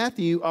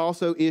 Matthew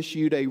also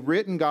issued a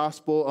written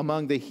gospel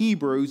among the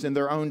Hebrews in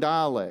their own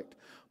dialect.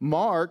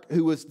 Mark,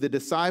 who was the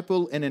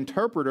disciple and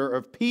interpreter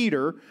of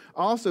Peter,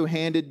 also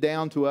handed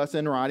down to us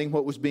in writing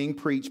what was being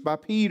preached by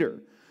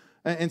Peter.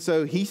 And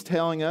so he's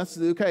telling us,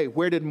 okay,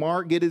 where did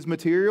Mark get his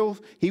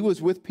materials? He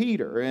was with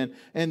Peter.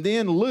 And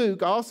then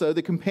Luke, also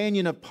the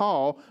companion of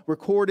Paul,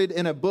 recorded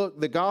in a book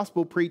the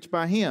gospel preached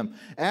by him.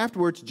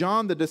 Afterwards,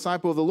 John, the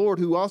disciple of the Lord,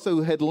 who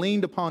also had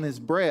leaned upon his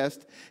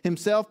breast,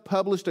 himself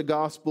published a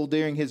gospel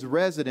during his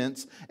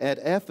residence at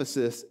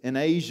Ephesus in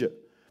Asia.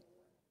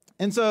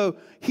 And so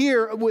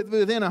here,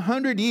 within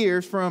 100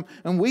 years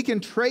and we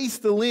can trace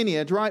the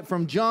lineage, right,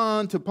 from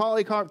John to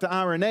Polycarp to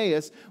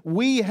Irenaeus,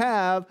 we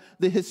have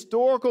the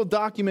historical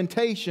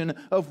documentation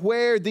of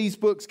where these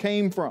books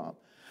came from.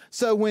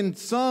 So when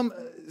some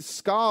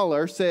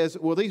scholar says,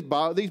 well, these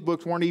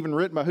books weren't even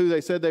written by who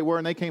they said they were,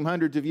 and they came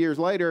hundreds of years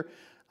later,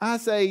 I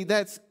say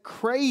that's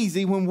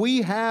crazy when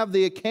we have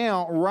the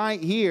account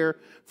right here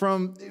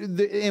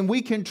and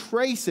we can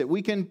trace it.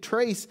 We can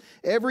trace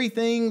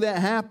everything that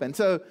happened.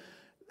 So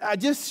I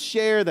just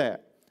share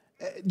that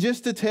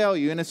just to tell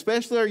you, and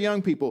especially our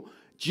young people,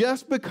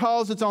 just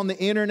because it's on the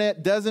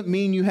internet doesn't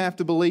mean you have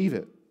to believe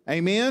it.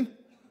 Amen?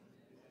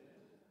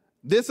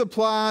 This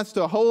applies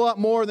to a whole lot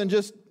more than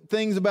just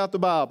things about the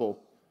Bible.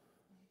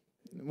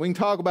 We can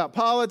talk about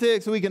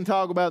politics, we can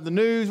talk about the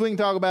news, we can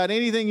talk about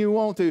anything you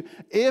want to.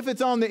 If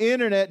it's on the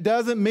internet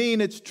doesn't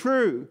mean it's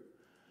true.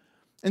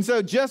 And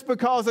so just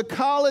because a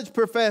college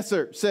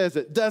professor says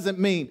it doesn't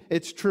mean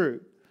it's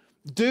true.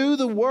 Do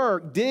the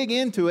work, dig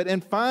into it,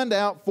 and find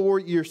out for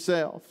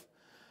yourself.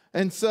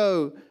 And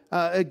so,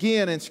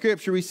 again, in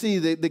Scripture, we see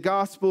the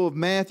Gospel of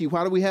Matthew.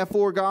 Why do we have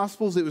 4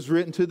 Gospels? It was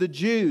written to the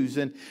Jews.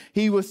 And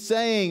he was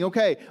saying,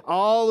 okay,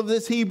 all of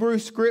this Hebrew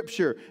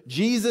Scripture,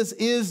 Jesus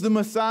is the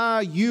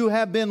Messiah you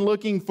have been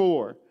looking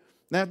for.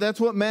 Now, that's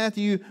what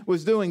Matthew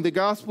was doing. The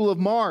Gospel of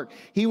Mark,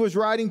 he was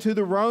writing to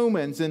the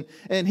Romans, and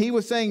he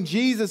was saying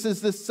Jesus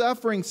is the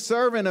suffering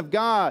servant of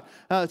God,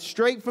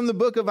 straight from the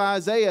book of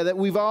Isaiah that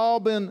we've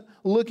all been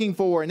looking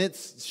for. And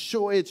it's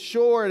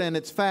short and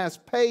it's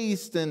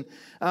fast-paced, and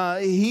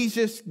he's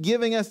just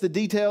giving us the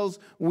details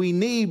we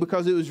need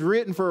because it was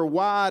written for a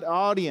wide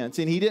audience,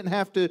 and he didn't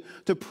have to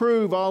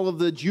prove all of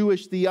the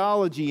Jewish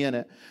theology in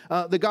it.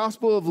 The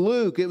Gospel of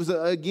Luke, it was,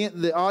 again,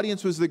 the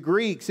audience was the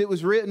Greeks. It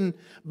was written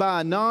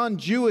by a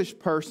non-Jewish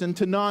person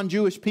to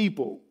non-Jewish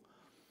people.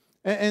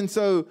 And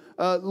so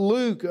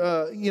Luke,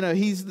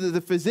 he's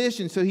the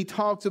physician, so he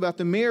talks about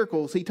the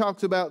miracles. He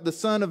talks about the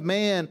Son of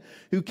Man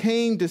who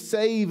came to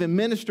save and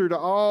minister to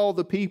all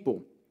the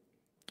people.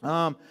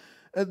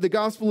 The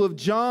Gospel of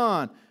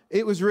John,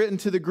 it was written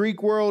to the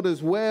Greek world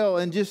as well,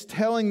 and just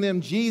telling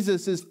them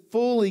Jesus is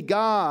fully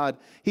God.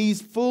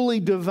 He's fully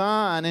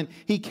divine, and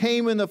he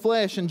came in the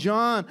flesh. And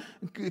John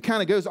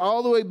kind of goes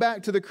all the way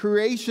back to the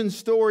creation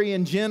story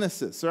in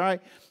Genesis,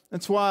 right?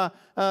 That's why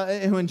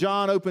when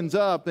John opens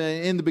up,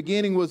 and in the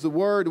beginning was the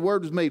Word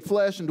was made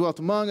flesh and dwelt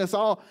among us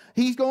all,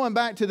 he's going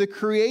back to the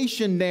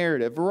creation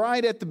narrative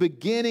right at the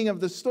beginning of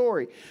the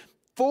story.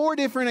 4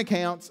 different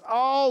accounts,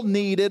 all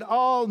needed,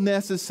 all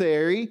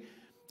necessary,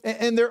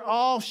 and they're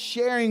all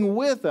sharing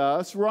with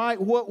us,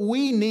 right, what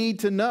we need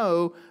to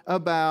know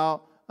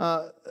about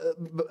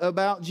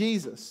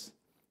Jesus.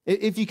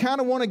 If you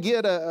kind of want to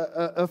get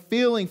a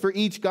feeling for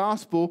each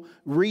gospel,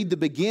 read the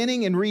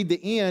beginning and read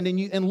the end,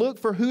 and look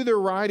for who they're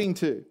writing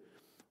to.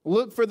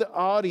 Look for the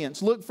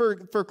audience. Look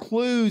for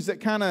clues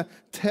that kind of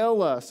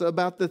tell us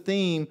about the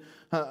theme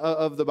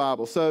of the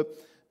Bible. So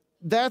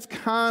that's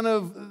kind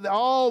of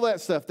all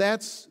that stuff.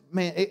 That's,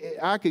 man,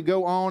 I could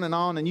go on,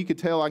 and you could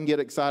tell I can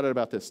get excited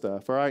about this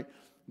stuff, all right?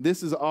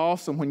 This is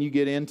awesome when you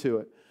get into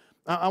it.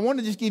 I want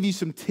to just give you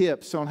some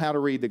tips on how to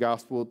read the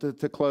gospel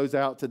to close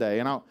out today.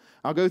 And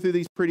I'll go through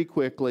these pretty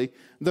quickly.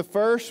 The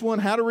first one,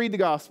 how to read the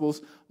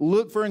gospels,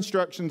 look for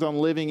instructions on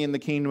living in the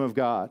kingdom of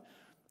God.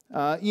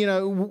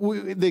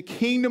 The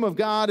kingdom of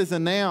God is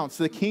announced.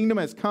 The kingdom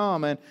has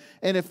come. And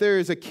if there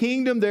is a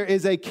kingdom, there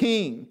is a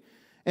king.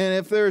 And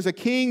if there is a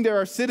king,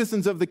 there are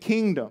citizens of the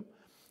kingdom.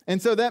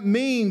 And so that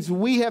means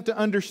we have to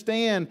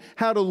understand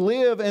how to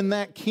live in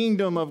that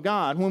kingdom of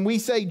God. When we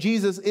say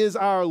Jesus is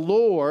our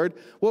Lord,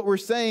 what we're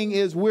saying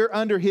is we're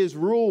under his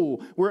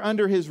rule. We're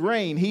under his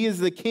reign. He is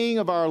the king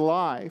of our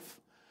life.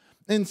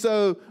 And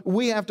so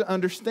we have to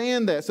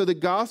understand that. So the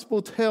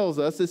gospel tells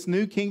us this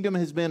new kingdom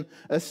has been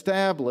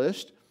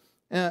established.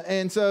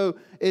 And so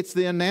it's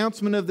the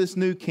announcement of this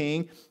new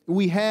king.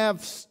 We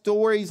have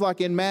stories like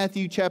in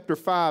Matthew chapter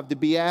 5, the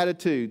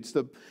Beatitudes,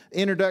 the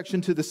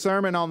introduction to the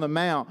Sermon on the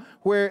Mount,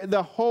 where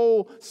the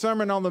whole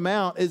Sermon on the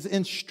Mount is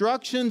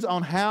instructions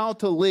on how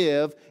to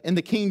live in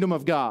the kingdom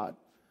of God.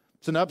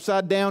 It's an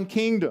upside-down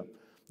kingdom.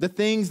 The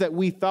things that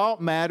we thought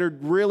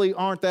mattered really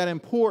aren't that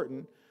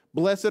important.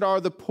 Blessed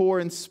are the poor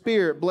in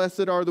spirit.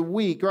 Blessed are the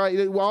weak,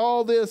 right?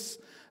 All these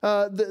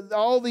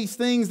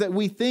things that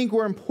we think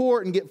were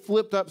important get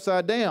flipped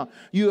upside down.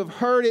 You have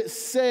heard it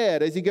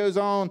said, as he goes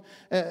on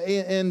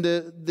in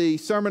the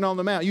Sermon on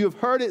the Mount, you have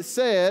heard it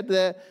said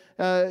that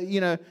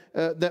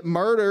that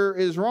murder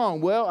is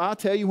wrong. Well, I'll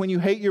tell you, when you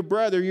hate your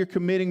brother, you're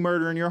committing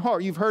murder in your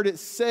heart. You've heard it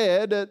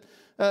said that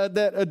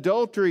that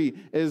adultery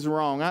is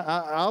wrong.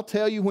 I'll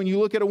tell you, when you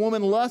look at a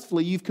woman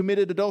lustfully, you've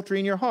committed adultery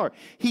in your heart.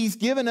 He's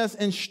given us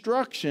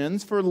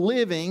instructions for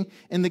living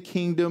in the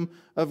kingdom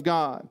of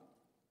God.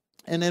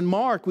 And in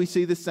Mark, we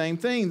see the same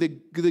thing. The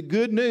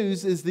good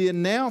news is the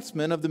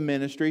announcement of the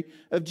ministry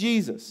of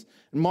Jesus.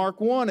 In Mark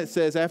 1, it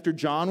says, after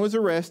John was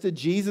arrested,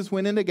 Jesus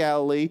went into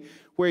Galilee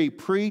where he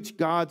preached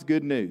God's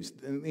good news.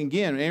 And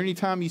again,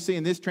 anytime you see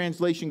in this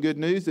translation good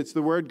news, it's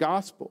the word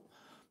gospel.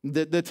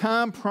 The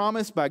time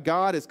promised by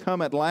God has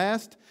come at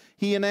last,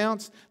 he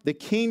announced. The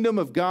kingdom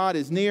of God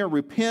is near.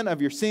 Repent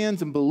of your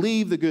sins and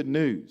believe the good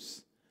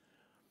news.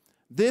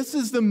 This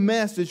is the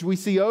message we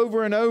see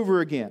over and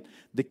over again.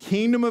 The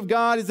kingdom of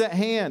God is at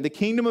hand. The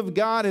kingdom of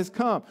God has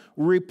come.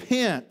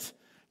 Repent.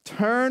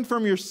 Turn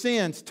from your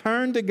sins.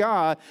 Turn to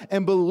God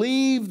and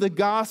believe the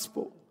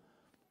gospel.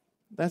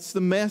 That's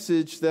the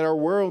message that our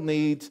world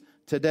needs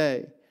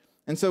today.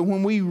 And so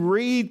when we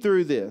read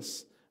through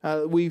this,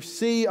 we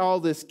see all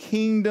this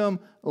kingdom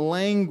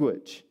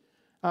language.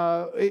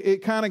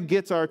 It kind of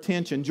gets our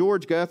attention.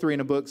 George Guthrie in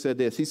a book said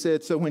this. He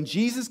said, so when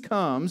Jesus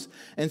comes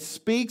and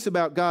speaks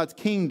about God's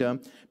kingdom,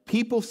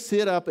 people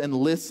sit up and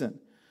listen.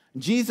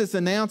 Jesus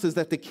announces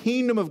that the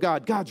kingdom of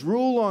God, God's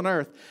rule on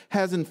earth,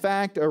 has in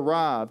fact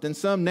arrived. And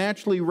some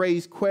naturally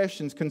raise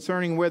questions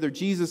concerning whether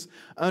Jesus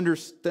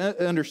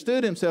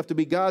understood himself to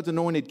be God's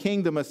anointed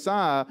king, the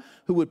Messiah,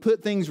 who would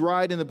put things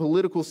right in the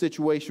political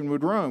situation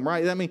with Rome,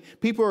 right? I mean,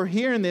 people are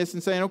hearing this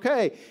and saying,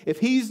 okay, if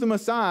he's the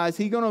Messiah, is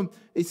he going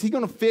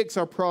to fix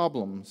our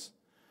problems?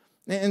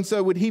 And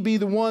so would he be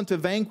the one to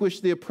vanquish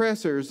the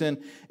oppressors? And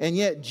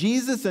yet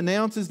Jesus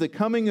announces the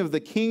coming of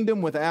the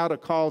kingdom without a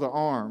call to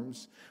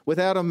arms,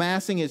 without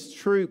amassing his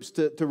troops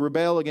to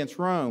rebel against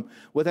Rome,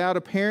 without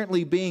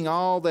apparently being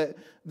all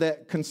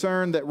that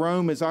concerned that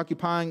Rome is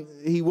occupying.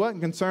 He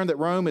wasn't concerned that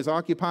Rome is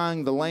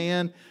occupying the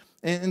land.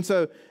 And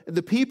so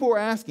the people are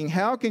asking,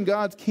 how can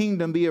God's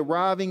kingdom be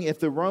arriving if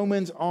the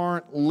Romans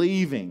aren't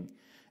leaving?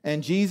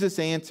 And Jesus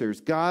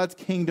answers, God's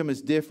kingdom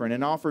is different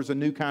and offers a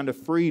new kind of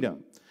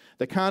freedom.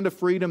 The kind of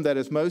freedom that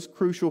is most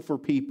crucial for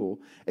people,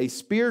 a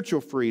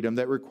spiritual freedom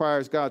that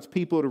requires God's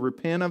people to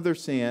repent of their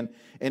sin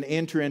and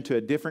enter into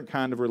a different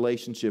kind of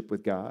relationship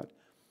with God.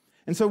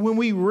 And so when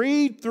we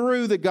read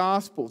through the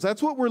Gospels,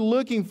 that's what we're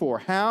looking for.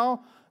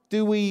 How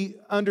do we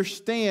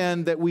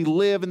understand that we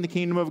live in the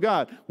kingdom of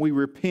God? We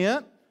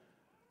repent,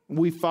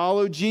 we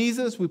follow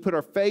Jesus, we put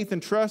our faith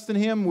and trust in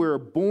him, we're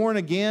born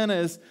again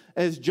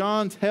as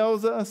John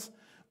tells us.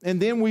 And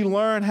then we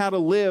learn how to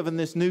live in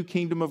this new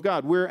kingdom of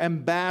God. We're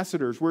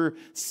ambassadors. We're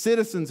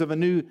citizens of a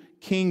new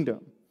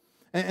kingdom.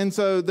 And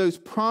so those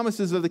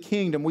promises of the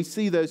kingdom, we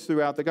see those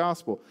throughout the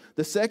gospel.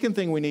 The second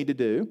thing we need to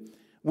do,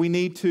 we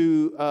need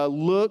to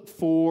look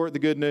for the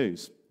good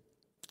news.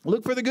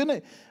 Look for the good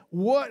news.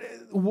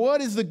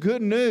 What is the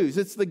good news?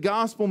 It's the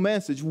gospel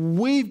message.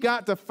 We've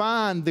got to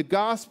find the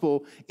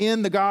gospel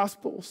in the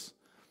gospels.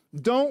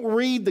 Don't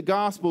read the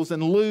gospels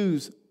and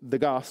lose the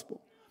gospel.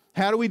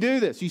 How do we do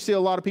this? You see a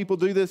lot of people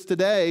do this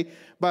today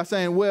by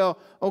saying, well,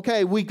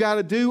 okay, we've got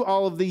to do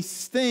all of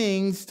these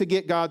things to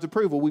get God's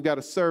approval. We've got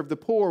to serve the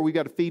poor. We've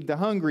got to feed the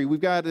hungry.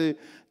 We've got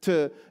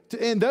to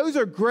and those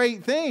are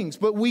great things,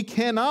 but we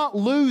cannot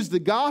lose the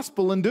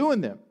gospel in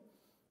doing them.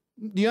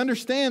 Do you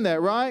understand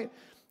that, right?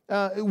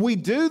 We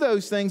do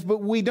those things,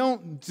 but we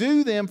don't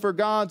do them for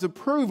God's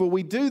approval.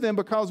 We do them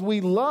because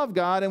we love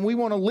God and we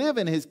want to live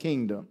in his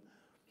kingdom.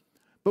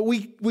 But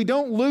we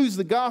don't lose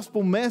the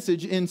gospel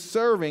message in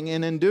serving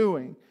and in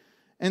doing.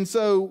 And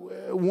so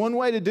one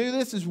way to do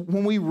this is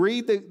when we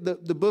read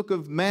the book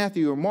of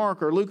Matthew or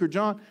Mark or Luke or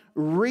John,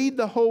 read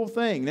the whole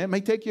thing. That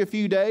may take you a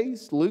few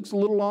days. Luke's a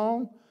little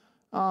long.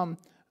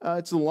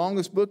 It's the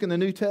longest book in the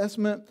New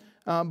Testament.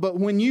 But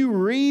when you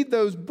read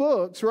those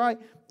books, right,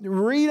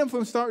 read them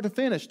from start to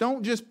finish.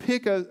 Don't just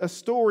pick a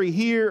story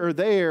here or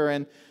there.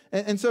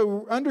 And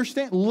so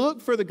understand,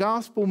 look for the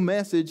gospel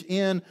message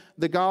in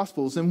the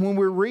Gospels. And when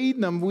we're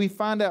reading them, we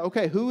find out,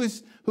 okay, who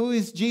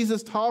is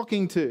Jesus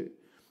talking to?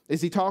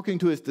 Is he talking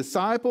to his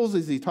disciples?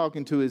 Is he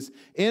talking to his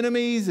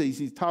enemies? Is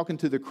he talking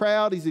to the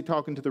crowd? Is he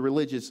talking to the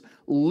religious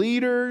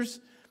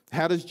leaders?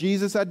 How does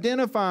Jesus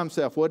identify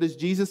himself? What does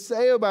Jesus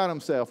say about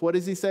himself? What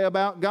does he say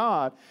about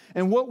God?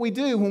 And what we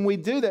do when we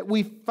do that,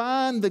 we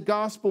find the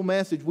gospel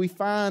message. We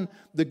find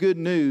the good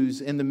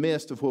news in the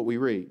midst of what we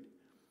read.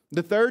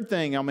 The third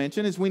thing I'll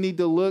mention is we need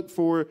to look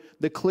for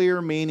the clear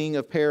meaning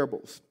of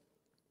parables.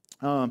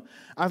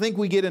 I think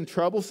we get in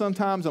trouble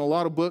sometimes, and a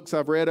lot of books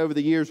I've read over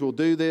the years will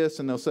do this,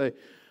 and they'll say,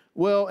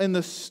 well, in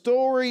the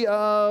story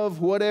of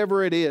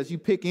whatever it is, you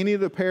pick any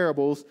of the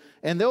parables,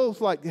 and they'll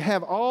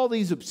have all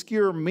these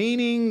obscure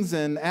meanings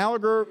and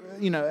allegory,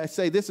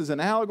 say this is an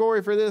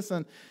allegory for this,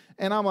 and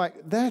I'm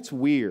like, that's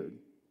weird.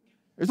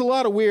 There's a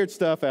lot of weird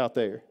stuff out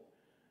there,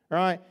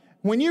 right?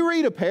 When you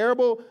read a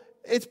parable,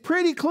 it's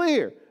pretty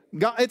clear.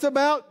 It's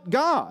about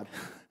God,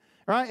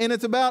 right? And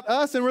it's about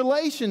us in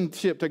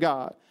relationship to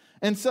God.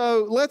 And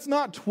so let's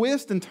not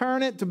twist and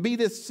turn it to be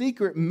this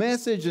secret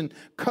message and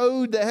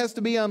code that has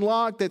to be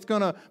unlocked that's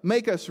going to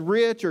make us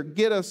rich or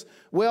get us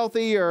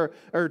wealthy or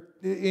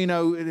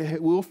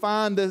we'll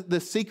find the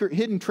secret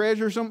hidden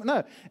treasure or something.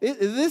 No,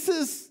 this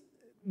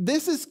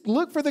is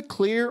look for the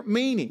clear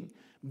meaning.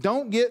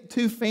 Don't get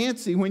too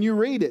fancy when you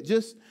read it.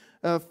 Just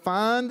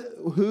find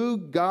who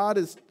God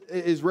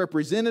is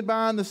represented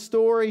by in the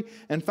story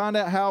and find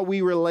out how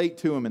we relate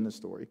to him in the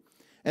story.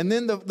 And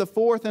then the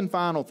fourth and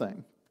final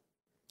thing.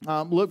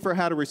 Look for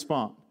how to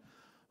respond.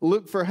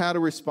 Look for how to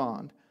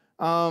respond.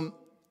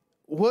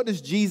 What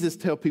does Jesus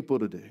tell people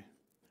to do?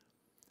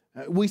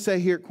 We say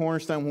here at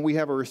Cornerstone when we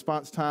have a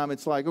response time,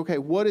 it's like, okay,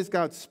 what is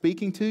God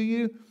speaking to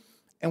you?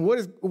 And what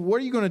are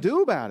you going to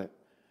do about it?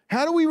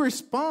 How do we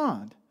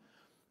respond?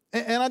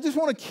 And I just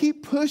want to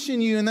keep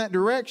pushing you in that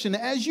direction.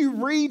 As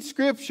you read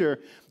Scripture,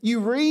 you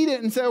read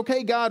it and say,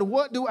 okay, God,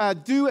 what do I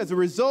do as a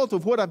result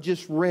of what I've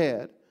just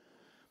read?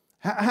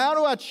 How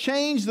do I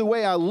change the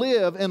way I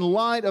live in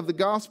light of the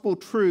gospel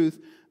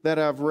truth that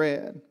I've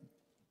read?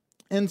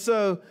 And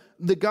so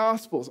the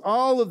Gospels,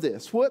 all of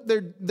this, what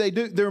they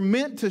do, they're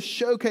meant to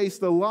showcase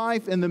the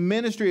life and the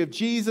ministry of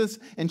Jesus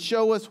and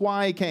show us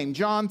why he came.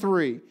 John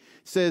 3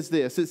 says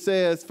this. It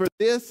says, "For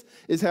this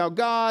is how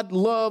God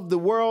loved the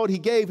world. He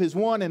gave his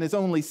one and his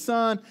only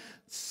Son,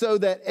 so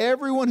that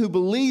everyone who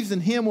believes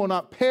in him will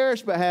not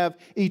perish but have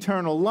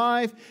eternal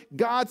life.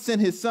 God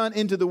sent his Son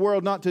into the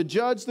world not to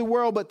judge the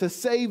world, but to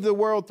save the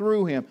world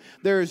through him.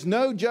 There is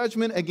no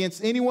judgment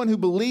against anyone who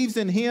believes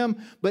in him,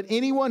 but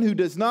anyone who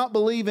does not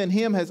believe in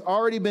him has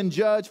already been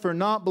judged for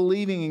not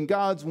believing in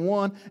God's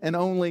one and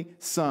only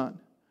Son."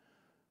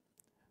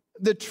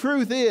 The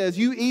truth is,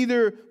 you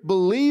either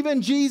believe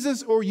in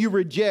Jesus or you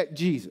reject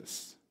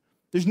Jesus.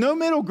 There's no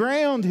middle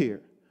ground here.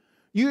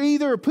 You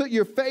either put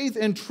your faith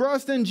and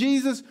trust in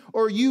Jesus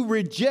or you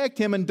reject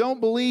him and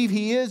don't believe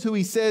he is who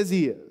he says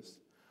he is.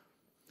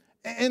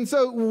 And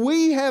so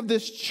we have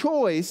this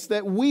choice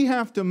that we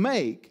have to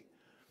make.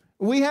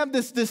 We have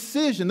this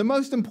decision, the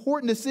most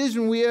important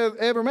decision we have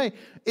ever made.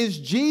 Is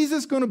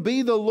Jesus going to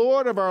be the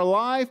Lord of our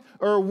life,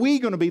 or are we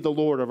going to be the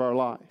Lord of our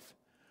life?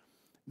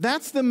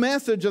 That's the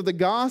message of the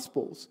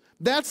Gospels.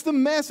 That's the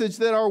message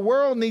that our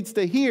world needs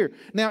to hear.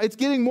 Now, it's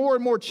getting more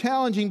and more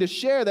challenging to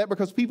share that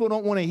because people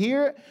don't want to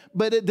hear it,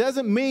 but it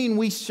doesn't mean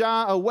we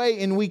shy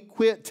away and we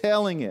quit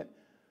telling it.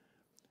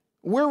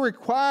 We're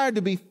required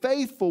to be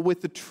faithful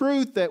with the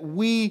truth that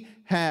we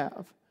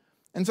have.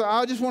 And so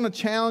I just want to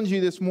challenge you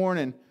this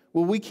morning.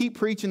 Will we keep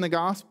preaching the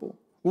gospel?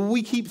 Will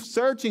we keep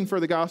searching for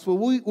the gospel?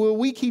 Will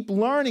we keep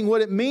learning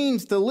what it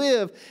means to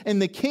live in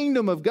the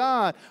kingdom of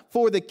God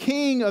for the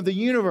King of the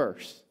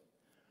universe?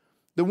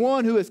 The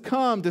one who has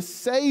come to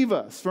save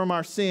us from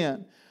our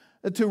sin,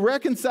 to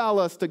reconcile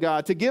us to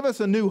God, to give us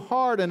a new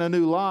heart and a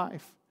new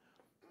life.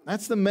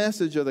 That's the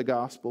message of the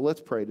gospel.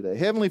 Let's pray today.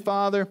 Heavenly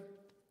Father,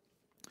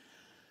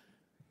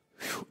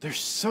 there's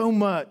so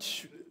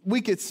much. We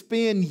could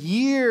spend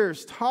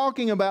years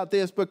talking about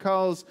this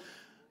because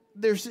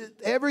there's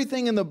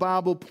everything in the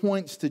Bible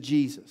points to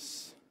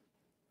Jesus.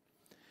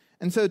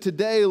 And so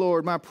today,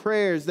 Lord, my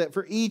prayer is that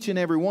for each and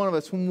every one of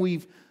us, when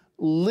we've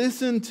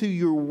listened to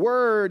your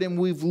word and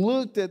we've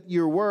looked at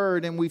your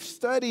word and we've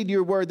studied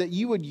your word, that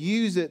you would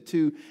use it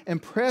to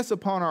impress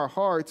upon our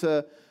hearts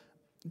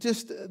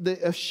just the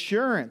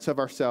assurance of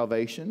our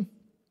salvation,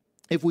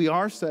 if we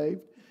are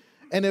saved,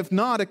 and if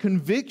not, a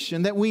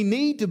conviction that we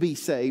need to be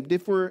saved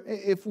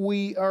if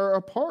we are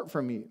apart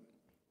from you.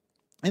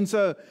 And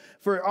so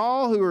for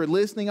all who are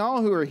listening,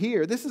 all who are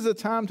here, this is a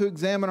time to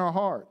examine our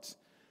hearts.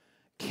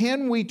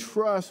 Can we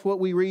trust what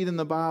we read in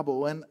the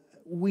Bible? And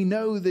we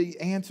know the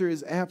answer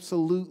is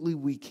absolutely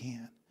we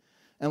can.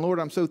 And Lord,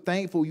 I'm so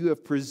thankful you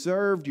have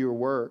preserved your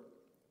word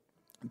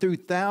through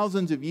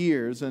thousands of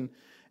years and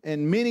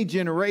many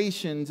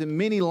generations and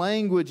many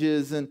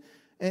languages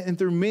and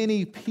through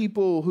many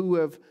people who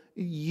have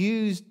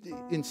used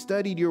and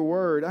studied your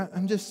word.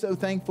 I'm just so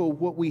thankful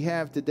what we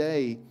have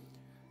today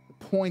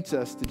points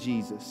us to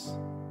Jesus.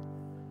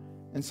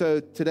 And so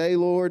today,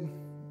 Lord,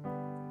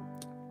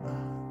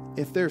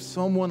 if there's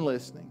someone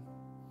listening,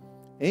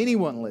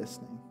 anyone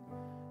listening,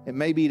 it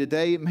may be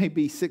today, it may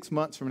be 6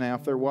 months from now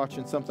if they're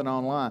watching something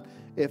online.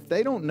 If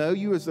they don't know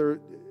you as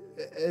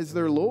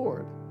their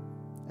Lord,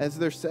 as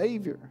their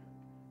Savior,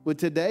 would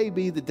today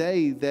be the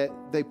day that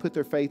they put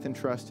their faith and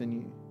trust in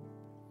you?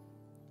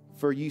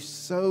 For you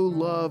so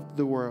loved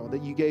the world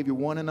that you gave your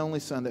one and only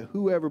Son, that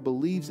whoever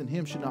believes in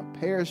him should not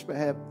perish but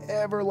have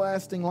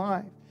everlasting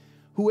life.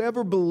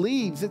 Whoever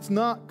believes, it's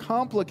not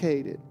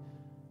complicated,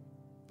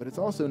 but it's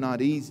also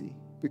not easy,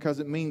 because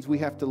it means we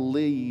have to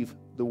leave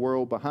the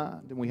world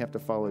behind and we have to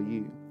follow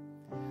you.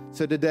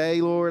 So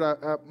today, Lord,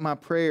 my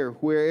prayer,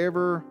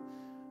 wherever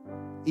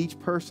each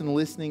person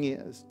listening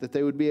is, that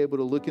they would be able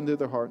to look into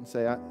their heart and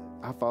say,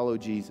 I follow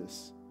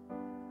Jesus.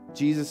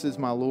 Jesus is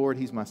my Lord,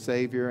 he's my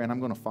Savior, and I'm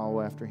going to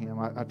follow after him.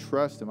 I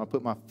trust him. I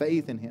put my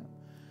faith in him.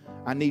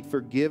 I need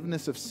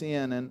forgiveness of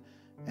sin,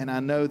 and I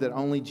know that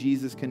only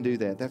Jesus can do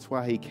that. That's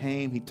why he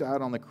came. He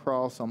died on the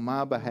cross on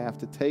my behalf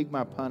to take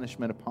my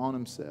punishment upon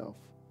himself.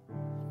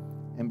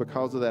 And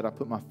because of that, I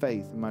put my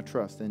faith and my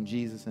trust in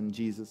Jesus and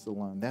Jesus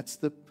alone. That's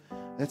the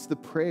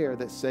prayer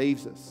that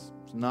saves us.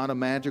 It's not a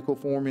magical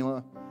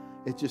formula.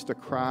 It's just a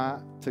cry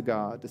to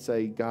God to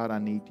say, God, I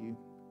need you.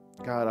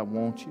 God, I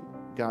want you.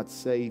 God,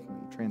 save me,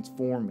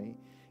 transform me,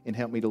 and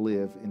help me to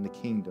live in the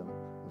kingdom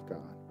of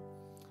God.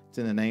 It's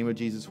in the name of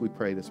Jesus we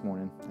pray this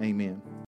morning. Amen.